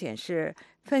调查显示，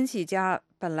分析家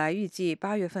本来预计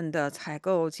8月份的采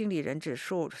购经理人指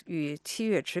数与7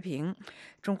月持平。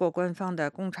中国官方的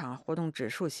工厂活动指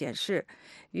数显示，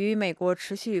与美国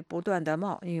持续不断的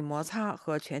贸易摩擦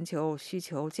和全球需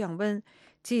求降温，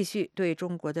继续对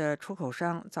中国的出口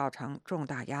商造成重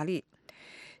大压力。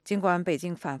尽管北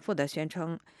京反复地宣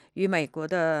称，与美国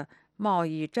的贸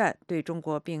易战对中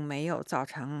国并没有造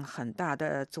成很大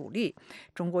的阻力，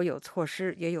中国有措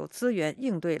施也有资源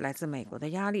应对来自美国的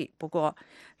压力。不过，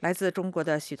来自中国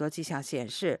的许多迹象显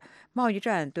示，贸易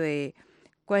战对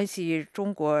关系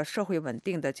中国社会稳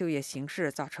定的就业形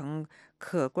势造成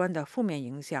可观的负面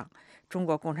影响。中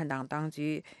国共产党当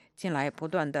局近来不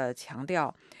断地强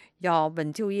调要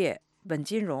稳就业、稳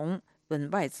金融、稳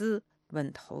外资、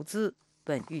稳投资、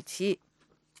稳预期。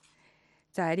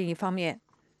在另一方面，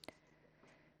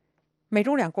美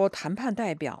中两国谈判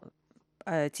代表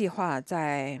计划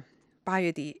在8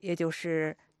月底，也就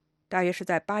是大约是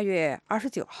在8月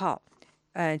29号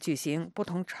举行不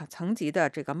同层级的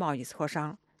这个贸易磋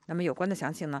商。那么有关的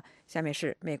详情呢，下面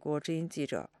是美国之音记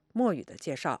者莫宇的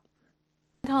介绍。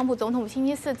特朗普总统星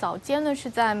期四早间呢是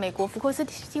在美国福克斯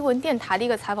新闻电台的一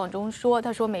个采访中说，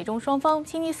他说美中双方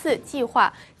星期四计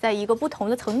划在一个不同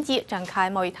的层级展开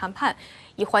贸易谈判，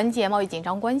以缓解贸易紧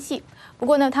张关系。不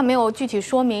过呢，他没有具体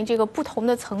说明这个不同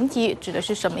的层级指的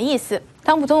是什么意思。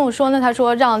特朗普总统说呢，他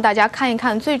说让大家看一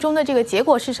看最终的这个结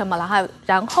果是什么，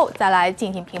然后再来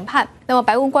进行评判。那么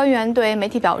白宫官员对媒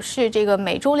体表示，这个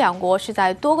美中两国是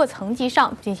在多个层级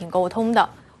上进行沟通的。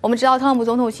我们知道，特朗普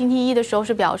总统星期一的时候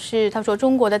是表示，他说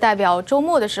中国的代表周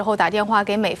末的时候打电话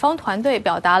给美方团队，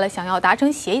表达了想要达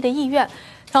成协议的意愿。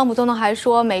特朗普总统还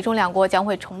说，美中两国将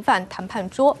会重返谈判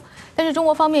桌，但是中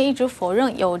国方面一直否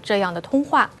认有这样的通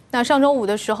话。那上周五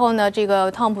的时候呢，这个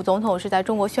特朗普总统是在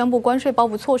中国宣布关税报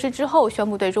复措施之后，宣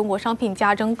布对中国商品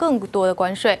加征更多的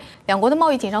关税，两国的贸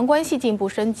易紧张关系进一步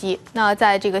升级。那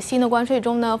在这个新的关税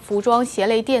中呢，服装、鞋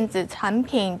类、电子产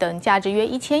品等价值约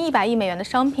1100亿美元的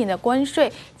商品的关税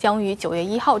将于9月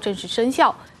1号正式生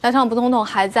效。那特朗普总统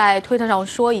还在推特上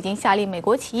说，已经下令美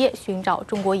国企业寻找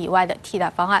中国以外的替代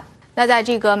方案。那在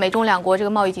这个美中两国这个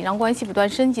贸易紧张关系不断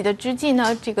升级的之际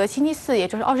呢，这个星期四，也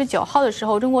就是29号的时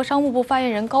候，中国商务部发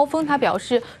言人高峰他表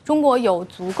示，中国有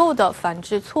足够的反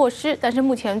制措施，但是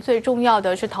目前最重要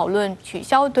的是讨论取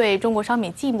消对中国商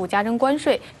品进一步加征关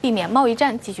税，避免贸易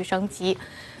战继续升级。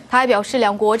他还表示，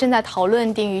两国正在讨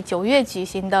论定于9月举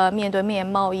行的面对面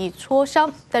贸易磋商，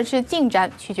但是进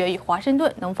展取决于华盛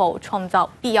顿能否创造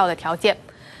必要的条件。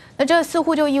那这似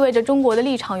乎就意味着中国的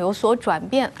立场有所转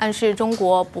变，暗示中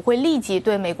国不会立即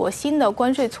对美国新的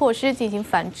关税措施进行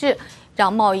反制，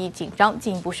让贸易紧张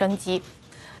进一步升级。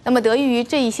那么得益于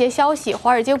这一些消息，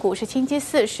华尔街股市星期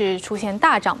四是出现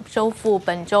大涨，收复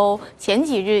本周前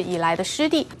几日以来的失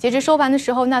地。截至收盘的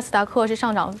时候，纳斯达克是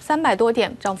上涨300多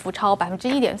点，涨幅超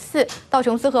1.4%；道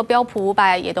琼斯和标普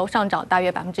500也都上涨大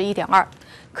约1.2%。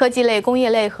科技类、工业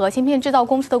类和芯片制造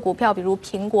公司的股票，比如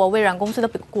苹果、微软公司的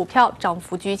股票涨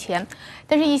幅居前，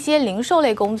但是一些零售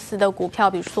类公司的股票，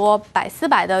比如说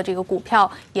400的这个股票，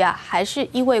也还是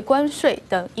因为关税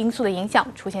等因素的影响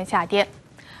出现下跌。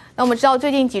那我们知道，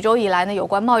最近几周以来呢，有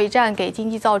关贸易战给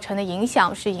经济造成的影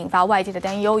响是引发外界的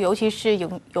担忧，尤其是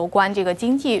有关这个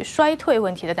经济衰退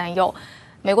问题的担忧。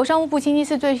美国商务部星期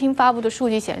四最新发布的数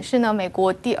据显示呢，美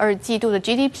国第2季度的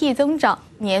GDP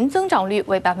年增长率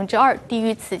为2%，低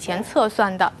于此前测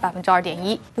算的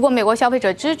2.1%。不过，美国消费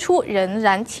者支出仍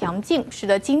然强劲，使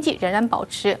得经济仍然保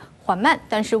持缓慢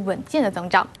但是稳健的增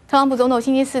长。特朗普总统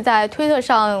星期四在推特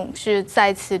上是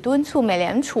再次敦促美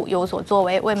联储有所作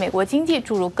为，为美国经济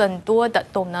注入更多的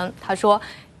动能。他说，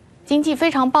经济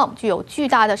非常棒，具有巨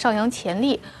大的上扬潜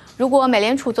力。如果美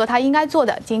联储做他应该做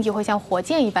的，经济会像火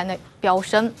箭一般的飙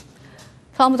升。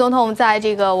特朗普总统在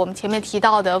这个我们前面提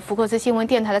到的福克斯新闻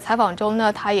电台的采访中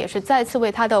呢，他也是再次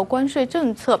为他的关税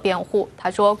政策辩护。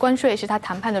他说，关税是他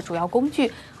谈判的主要工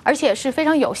具，而且是非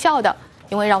常有效的，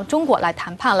因为让中国来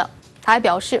谈判了。他还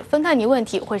表示，芬太尼问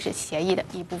题会是协议的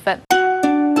一部分。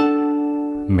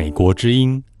美国之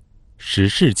音时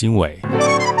事经纬。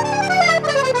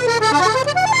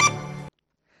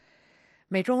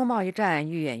美中贸易战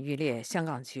愈演愈烈，香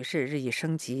港局势日益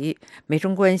升级，美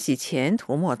中关系前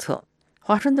途莫测。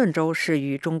华盛顿州是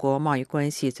与中国贸易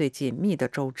关系最紧密的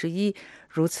州之一，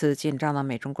如此紧张的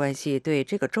美中关系对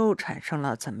这个州产生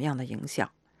了怎么样的影响？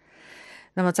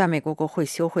那么，在美国国会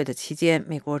休会的期间，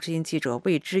美国之音记者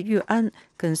为之玉安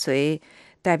跟随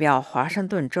代表华盛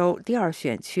顿州第2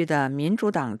选区的民主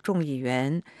党众议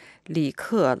员里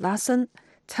克·拉森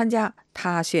参加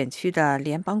他选区的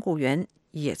联邦雇员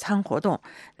野餐活动，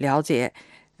了解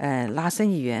拉森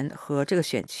议员和这个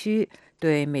选区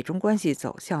对美中关系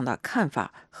走向的看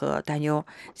法和担忧。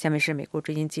下面是美国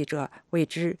之音记者为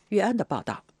之玉安的报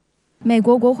道。美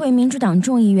国国会民主党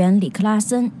众议员里克·拉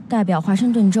森代表华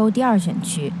盛顿州第2选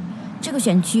区，这个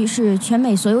选区是全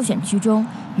美所有选区中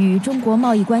与中国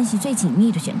贸易关系最紧密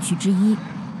的选区之一。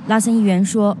拉森议员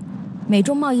说，美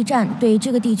中贸易战对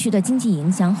这个地区的经济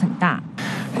影响很大。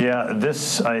Yeah,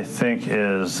 this I think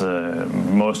is the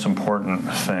most important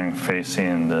thing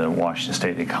facing the Washington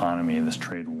state economy, this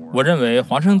trade war. 我认为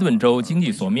华盛顿州经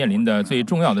济所面临的最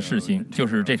重要的事情就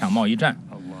是这场贸易战。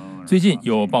最近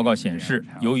有报告显示，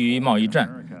由于贸易战，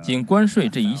仅关税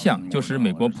这一项就使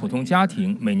美国普通家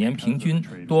庭每年平均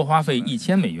多花费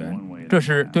1000美元，这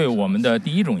是对我们的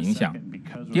第一种影响。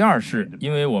第二是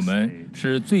因为我们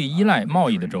是最依赖贸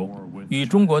易的州，与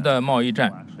中国的贸易战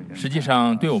实际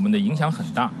上对我们的影响很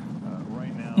大。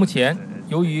目前，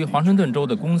由于华盛顿州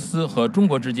的公司和中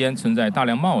国之间存在大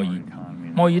量贸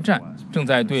易战正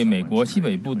在对美国西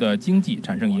北部的经济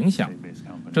产生影响，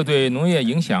这对农业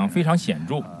影响非常显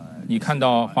著。你看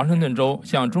到华盛顿州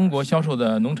向中国销售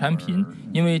的农产品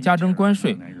因为加征关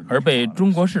税而被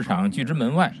中国市场拒之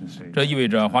门外，这意味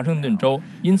着华盛顿州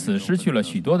因此失去了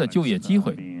许多的就业机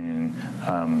会。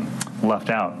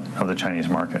Left out of the Chinese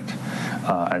market,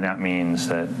 and that means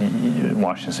that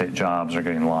Washington State jobs are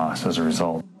getting lost as a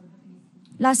result.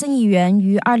 拉森议员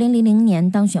于2000年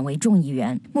当选为众议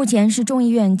员，目前是众议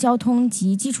院交通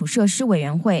及基础设施委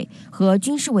员会和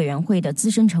军事委员会的资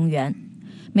深成员。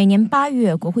每年8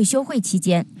月国会休会期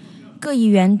间，各议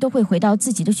员都会回到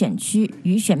自己的选区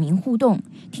与选民互动，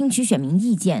听取选民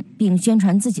意见，并宣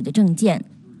传自己的政见。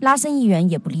拉森议员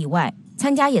也不例外。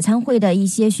参加野餐会的一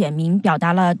些选民表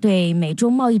达了对美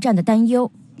中贸易战的担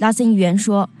忧。拉森议员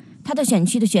说，他的选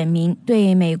区的选民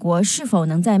对美国是否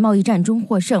能在贸易战中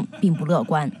获胜并不乐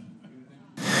观。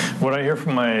What I hear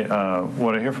from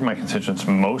my constituents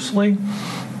mostly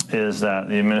is that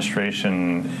the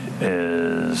administration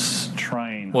is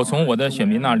trying. 我从我的选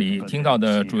民那里听到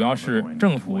的主要是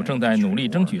政府正在努力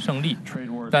争取胜利，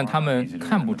但他们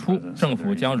看不出政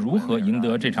府将如何赢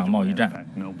得这场贸易战。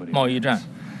贸易战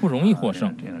不容易获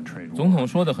胜，总统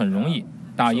说的很容易，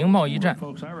打赢贸易战，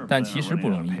但其实不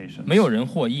容易，没有人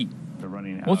获益。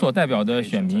我所代表的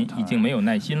选民已经没有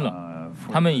耐心了，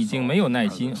他们已经没有耐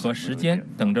心和时间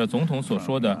等着总统所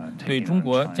说的对中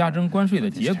国加征关税的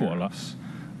结果了。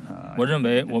我认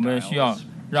为我们需要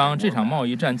让这场贸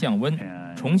易战降温，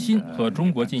重新和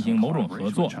中国进行某种合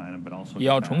作，也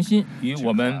要重新与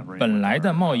我们本来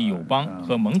的贸易友邦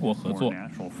和盟国合作，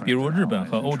比如日本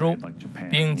和欧洲，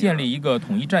并建立一个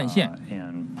统一战线，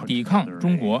抵抗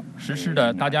中国实施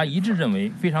的大家一致认为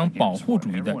非常保护主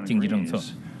义的经济政策。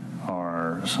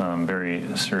Are some very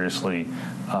seriously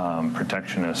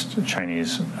protectionist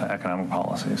Chinese economic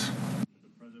policies.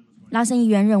 拉森议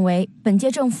员认为，本届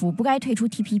政府不该退出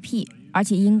TPP， 而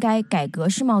且应该改革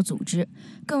世贸组织，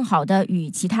更好地与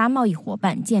其他贸易伙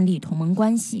伴建立同盟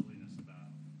关系。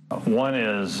One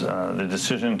is the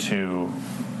decision to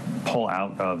pull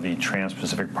out of the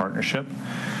Trans-Pacific Partnership.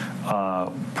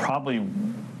 Probably.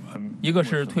 一个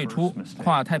是退出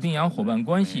跨太平洋伙伴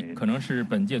关系，可能是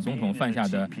本届总统犯下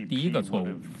的第一个错误。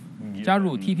加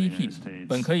入 TPP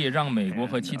本可以让美国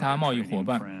和其他贸易伙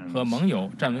伴和盟友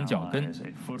站稳脚跟，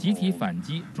集体反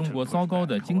击中国糟糕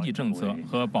的经济政策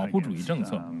和保护主义政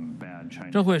策。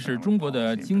这会使中国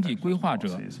的经济规划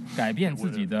者改变自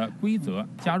己的规则，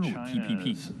加入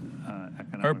TPP，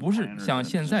 而不是像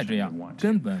现在这样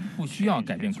根本不需要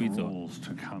改变规则。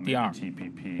第二，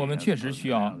我们确实需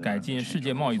要改进世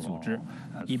界贸易组织，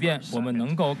以便我们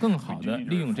能够更好地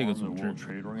利用这个组织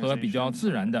和比较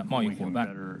自然的贸易伙伴，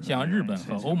像日本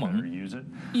和欧盟，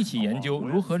一起研究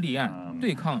如何立案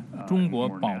对抗中国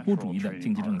保护主义的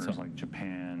经济政策。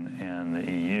And the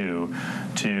EU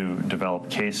to develop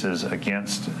cases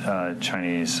against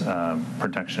Chinese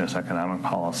protectionist economic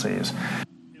policies.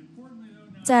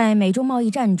 在美中贸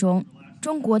易战中，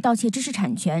中国盗窃知识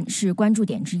产权是关注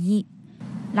点之一。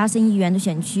拉森议员的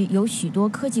选区有许多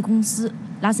科技公司。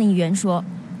拉森议员说，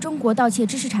中国盗窃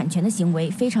知识产权的行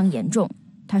为非常严重。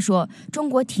他说，中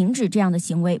国停止这样的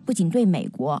行为不仅对美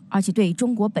国，而且对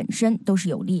中国本身都是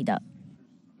有利的。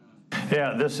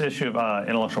Yeah, this issue of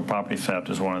intellectual property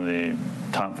theft is one of the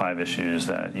top 5 issues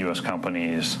that U.S.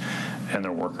 companies and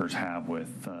their workers have with.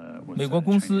 美国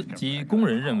公司及工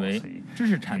人认为，知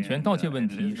识产权盗窃问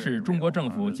题是中国政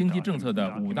府经济政策的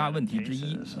5大问题之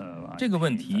一。这个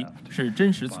问题是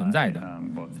真实存在的。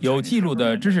有记录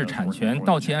的知识产权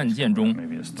盗窃案件中，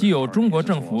既有中国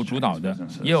政府主导的，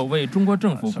也有为中国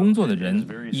政府工作的人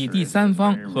以第三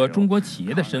方和中国企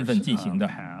业的身份进行的，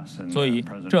所以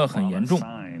这很严重。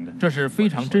这是非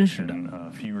常真实的。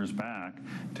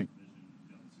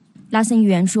拉森议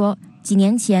员说，几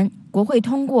年前国会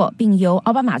通过并由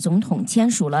奥巴马总统签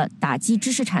署了打击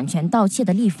知识产权盗窃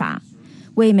的立法，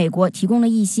为美国提供了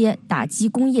一些打击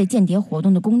工业间谍活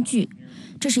动的工具。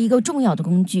这是一个重要的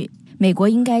工具，美国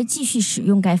应该继续使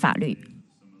用该法律。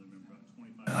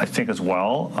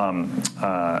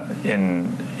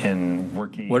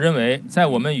我认为，在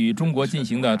我们与中国进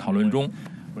行的讨论中，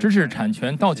知识产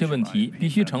权盗窃问题必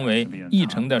须成为议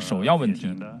程的首要问题。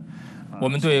我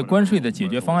们对关税的解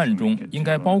决方案中应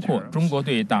该包括中国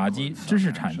对打击知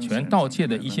识产权盗窃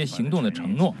的一些行动的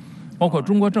承诺，包括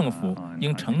中国政府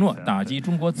应承诺打击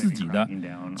中国自己的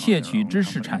窃取知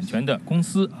识产权的公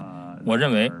司。我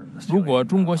认为，如果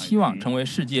中国希望成为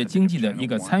世界经济的一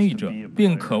个参与者，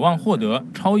并渴望获得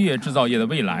超越制造业的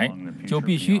未来，就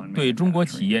必须对中国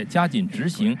企业加紧执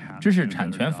行知识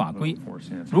产权法规。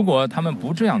如果他们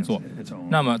不这样做，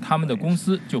那么他们的公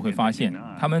司就会发现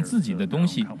他们自己的东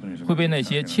西会被那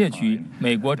些窃取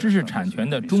美国知识产权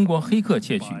的中国黑客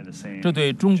窃取，这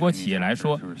对中国企业来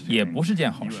说也不是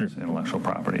件好事。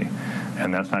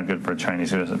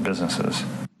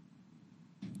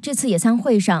这次野餐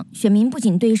会上，选民不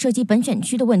仅对涉及本选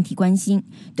区的问题关心，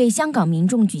对香港民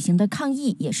众举行的抗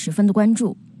议也十分的关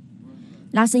注。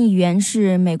拉森议员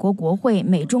是美国国会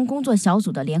美中工作小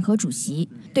组的联合主席，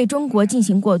对中国进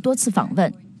行过多次访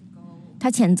问。他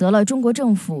谴责了中国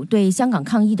政府对香港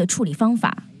抗议的处理方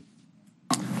法。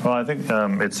Well, I think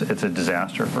it's a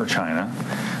disaster for China.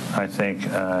 I think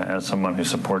as someone who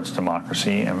supports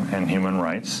democracy and human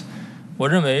rights. 我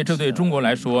认为这对中国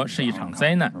来说是一场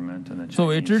灾难。作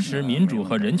为支持民主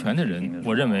和人权的人，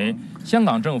我认为香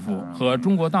港政府和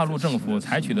中国大陆政府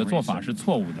采取的做法是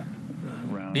错误的。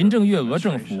林郑月娥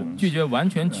政府拒绝完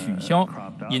全取消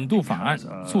引渡法案，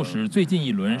促使最近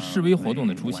一轮示威活动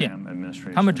的出现。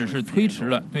他们只是推迟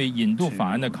了对引渡法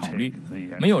案的考虑，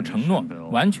没有承诺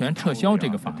完全撤销这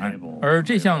个法案。而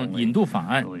这项引渡法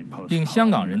案令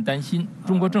香港人担心，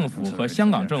中国政府和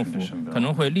香港政府可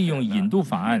能会利用引渡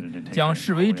法案，将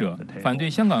示威者、反对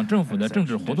香港政府的政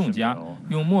治活动家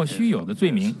用莫须有的罪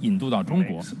名引渡到中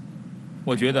国。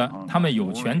我觉得他们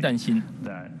有权担心。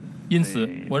因此，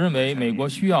我认为美国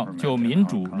需要就民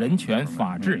主、人权、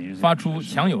法治发出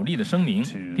强有力的声明，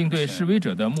并对示威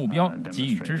者的目标给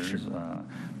予支持。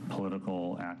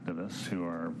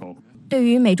对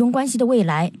于美中关系的未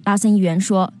来，拉森议员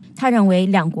说，他认为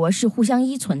两国是互相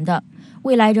依存的，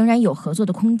未来仍然有合作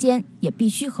的空间，也必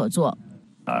须合作。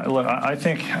Look, I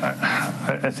think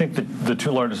the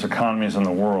two largest economies in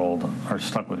the world are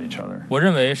stuck with each other. 我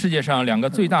认为世界上两个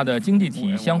最大的经济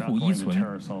体相互依存，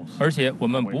而且我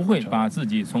们不会把自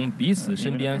己从彼此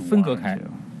身边分割开，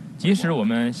即使我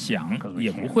们想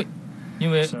也不会，因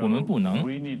为我们不能。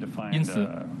因此，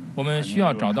我们需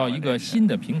要找到一个新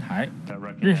的平台，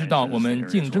认识到我们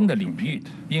竞争的领域，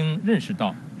并认识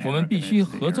到我们必须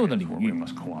合作的领域。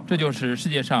这就是世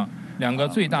界上两个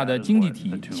最大的经济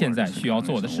体现在需要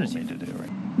做的事情。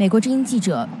美国之音记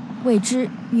者魏之、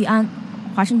玉安，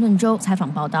华盛顿州采访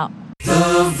报道。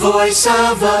The Voice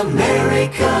of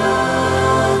America。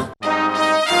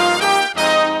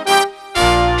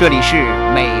 这里是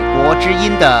美国之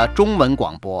音的中文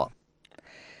广播。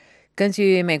根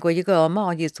据美国一个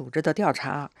贸易组织的调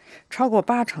查，超过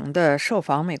80%的受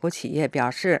访美国企业表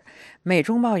示，美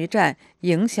中贸易战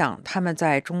影响他们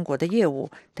在中国的业务，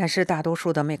但是大多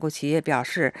数的美国企业表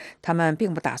示，他们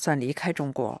并不打算离开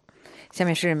中国。下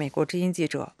面是美国之音记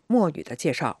者莫宇的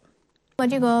介绍。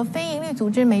这个非营利组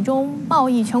织美中贸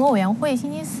易全国委员会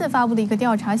星期四发布的一个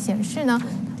调查显示呢，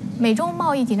美中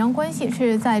贸易紧张关系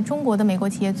是在中国的美国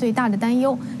企业最大的担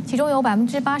忧，其中有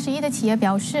81%的企业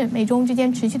表示，美中之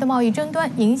间持续的贸易争端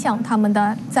影响他们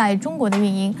的在中国的运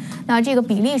营。那这个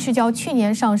比例是较去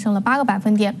年上升了8个百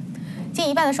分点。近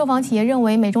一半的受访企业认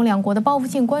为，美中两国的报复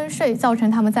性关税造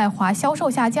成他们在华销售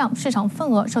下降，市场份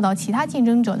额受到其他竞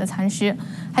争者的蚕食。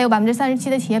还有37%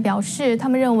的企业表示，他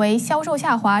们认为销售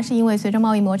下滑是因为随着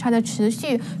贸易摩擦的持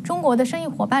续，中国的生意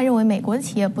伙伴认为美国的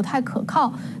企业不太可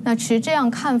靠。那持这样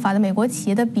看法的美国企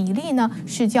业的比例呢，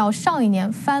是较上一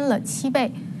年翻了7倍。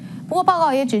不过，报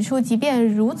告也指出，即便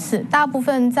如此，大部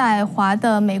分在华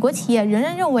的美国企业仍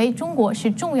然认为中国是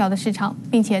重要的市场，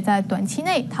并且在短期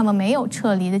内他们没有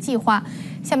撤离的计划。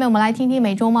下面我们来听听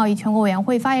美中贸易全国委员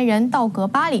会发言人道格·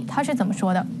巴里他是怎么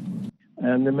说的。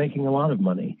And they're making a lot of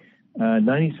money.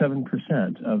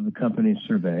 97% of the companies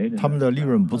surveyed. 他们的利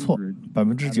润不错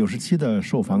，97%的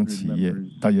受访企业，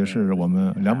大约是我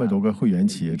们200多个会员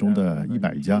企业中的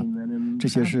100家，这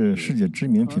些是世界知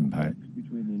名品牌。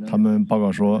他们报告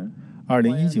说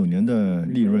，2019年的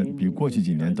利润比过去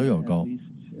几年都要高。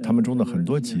他们中的很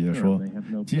多企业说，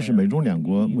即使美中两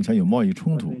国目前有贸易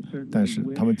冲突，但是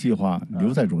他们计划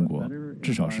留在中国，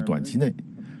至少是短期内。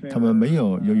他们没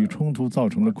有由于冲突造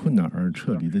成的困难而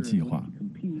撤离的计划。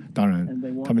当然，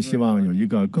他们希望有一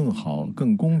个更好、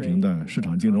更公平的市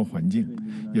场竞争环境，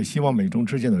也希望美中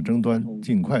之间的争端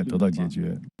尽快得到解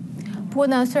决。不过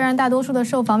呢，虽然大多数的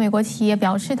受访美国企业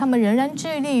表示他们仍然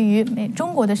致力于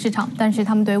中国的市场，但是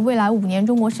他们对未来5年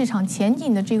中国市场前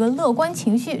景的这个乐观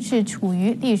情绪是处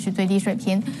于历史最低水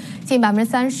平。近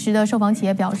30%的受访企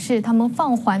业表示，他们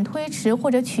放缓、推迟或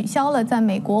者取消了在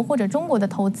美国或者中国的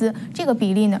投资，这个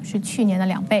比例呢是去年的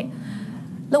2倍。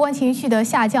乐观情绪的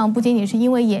下降不仅仅是因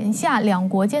为眼下两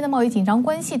国间的贸易紧张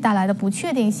关系带来的不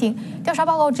确定性。调查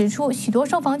报告指出，许多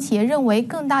受访企业认为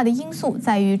更大的因素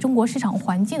在于中国市场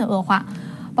环境的恶化。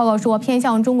报告说，偏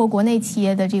向中国国内企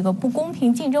业的这个不公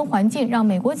平竞争环境，让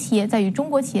美国企业在与中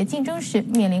国企业竞争时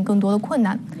面临更多的困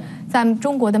难。在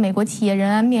中国的美国企业仍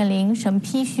然面临审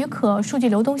批许可、数据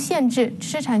流动限制、知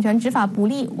识产权执法不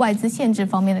力、外资限制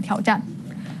方面的挑战。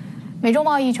美中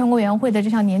贸易全国委员会的这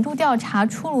项年度调查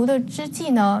出炉的之际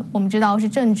呢，我们知道是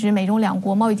正值美中两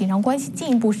国贸易紧张关系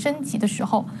进一步升级的时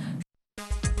候。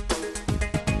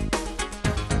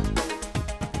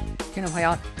听众朋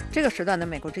友，这个时段的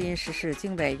美国之音时事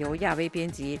经纬由亚威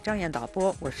编辑，张燕导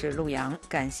播，我是陆阳，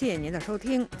感谢您的收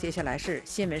听。接下来是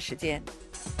新闻时间。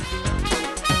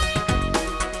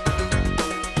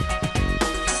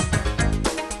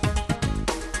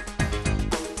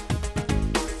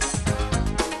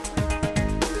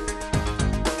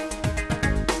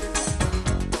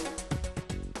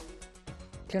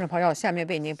听众朋友，下面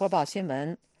为您播报新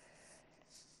闻。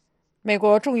美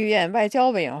国众议院外交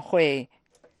委员会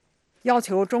要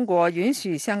求中国允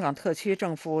许香港特区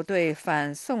政府对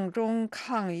反送中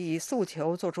抗议诉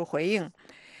求作出回应，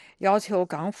要求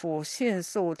港府迅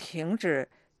速停止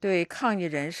对抗议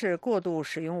人士过度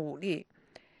使用武力。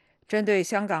针对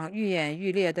香港愈演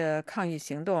愈烈的抗议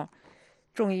行动，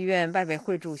众议院外委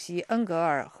会主席恩格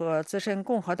尔和资深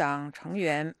共和党成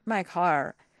员麦考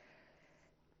尔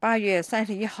8月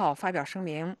31号发表声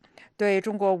明，对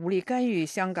中国无力干预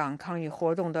香港抗议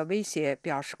活动的威胁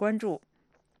表示关注。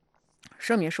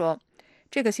声明说，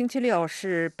这个星期六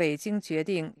是北京决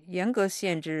定严格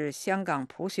限制香港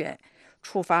普选，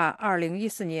触发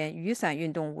2014年雨伞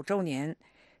运动5周年。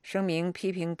声明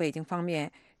批评北京方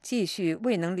面继续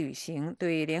未能履行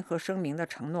对联合声明的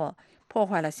承诺，破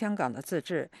坏了香港的自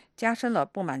治，加深了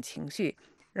不满情绪，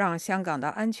让香港的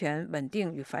安全、稳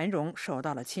定与繁荣受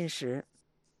到了侵蚀。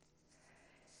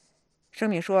声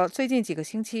明说，最近几个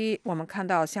星期，我们看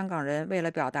到香港人为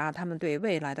了表达他们对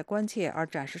未来的关切而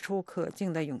展示出可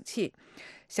敬的勇气。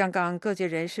香港各界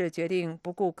人士决定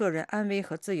不顾个人安危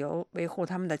和自由，维护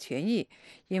他们的权益，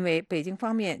因为北京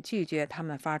方面拒绝他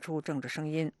们发出政治声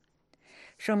音。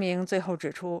声明最后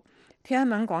指出，天安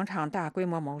门广场大规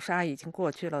模谋杀已经过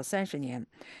去了30年，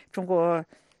中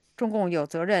共有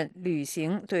责任履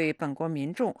行对本国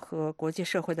民众和国际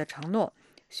社会的承诺，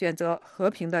选择和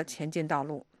平的前进道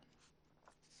路。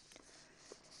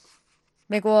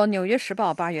美国《纽约时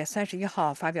报》8月31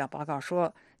号发表报告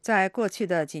说，在过去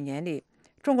的几年里，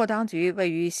中国当局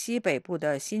位于西北部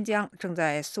的新疆正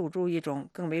在诉诸一种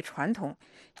更为传统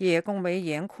也更为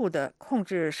严酷的控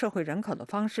制社会人口的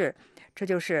方式，这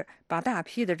就是把大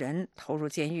批的人投入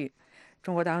监狱。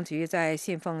中国当局在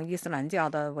信奉伊斯兰教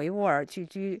的维吾尔聚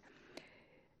居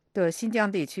的新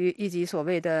疆地区，以所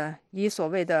谓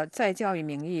的再教育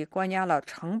名义关押了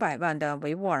成百万的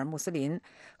维吾尔穆斯林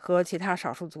和其他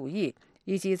少数族裔，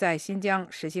以及在新疆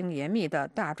实行严密的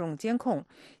大众监控，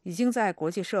已经在国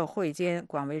际社会间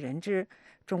广为人知。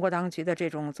中国当局的这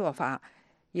种做法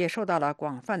也受到了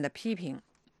广泛的批评。《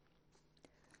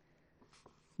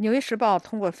纽约时报》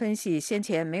通过分析先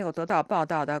前没有得到报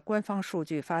道的官方数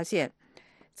据发现，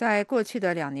在过去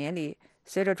的2年里，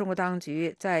随着中国当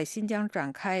局在新疆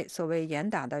展开所谓严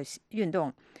打的运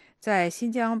动，在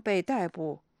新疆被逮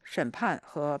捕、审判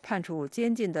和判处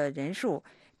监禁的人数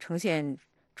呈现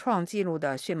创纪录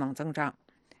的迅猛增长。《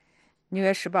纽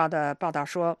约时报》的报道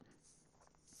说，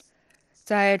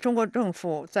在中国政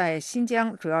府在新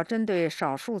疆主要针对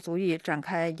少数族裔展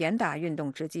开严打运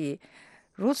动之际，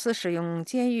如此使用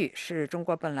监狱使中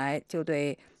国本来就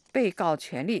对被告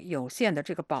权利有限的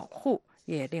这个保护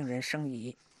也令人生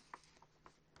疑。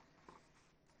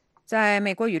在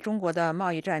美国与中国的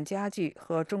贸易战加剧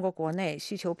和中国国内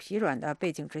需求疲软的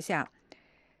背景之下，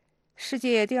世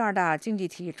界第2大经济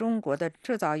体中国的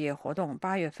制造业活动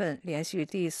8月份连续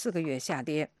第4个月下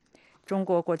跌。中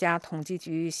国国家统计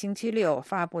局星期六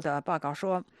发布的报告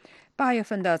说，8月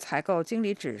份的采购经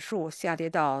理指数下跌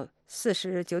到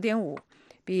 49.5，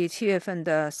 比7月份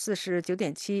的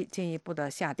 49.7 进一步的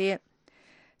下跌。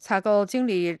采购经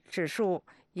理指数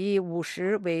以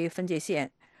50为分界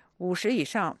线，50以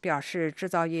上表示制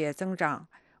造业增长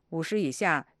，50以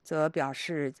下则表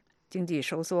示经济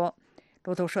收缩。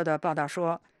路透社的报道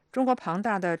说，中国庞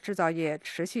大的制造业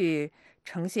持续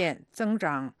呈现增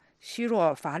长虚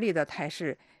弱乏力的态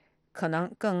势，可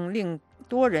能更令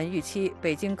多人预期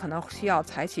北京可能需要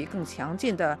采取更强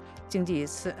劲的经济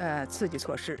刺激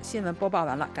措施。新闻播报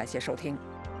完了，感谢收听。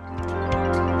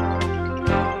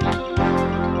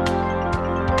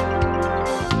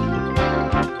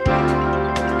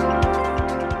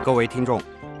各位听众，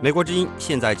美国之音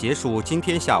现在结束今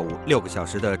天下午6个小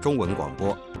时的中文广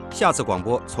播，下次广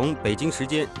播从北京时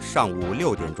间上午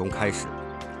6点钟开始。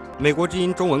美国之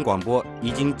音中文广播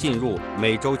已经进入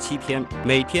每周7天，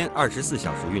每天24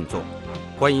小时运作。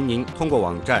欢迎您通过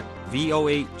网站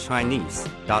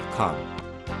voachinese.com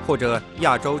或者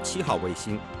亚洲7号卫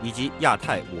星以及亚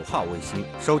太5号卫星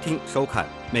收听收看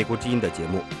美国之音的节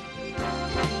目。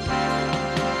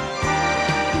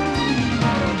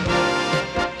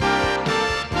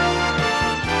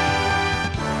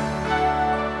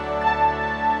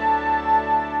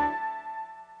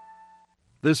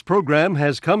This program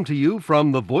has come to you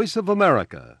from the Voice of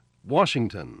America,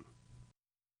 Washington.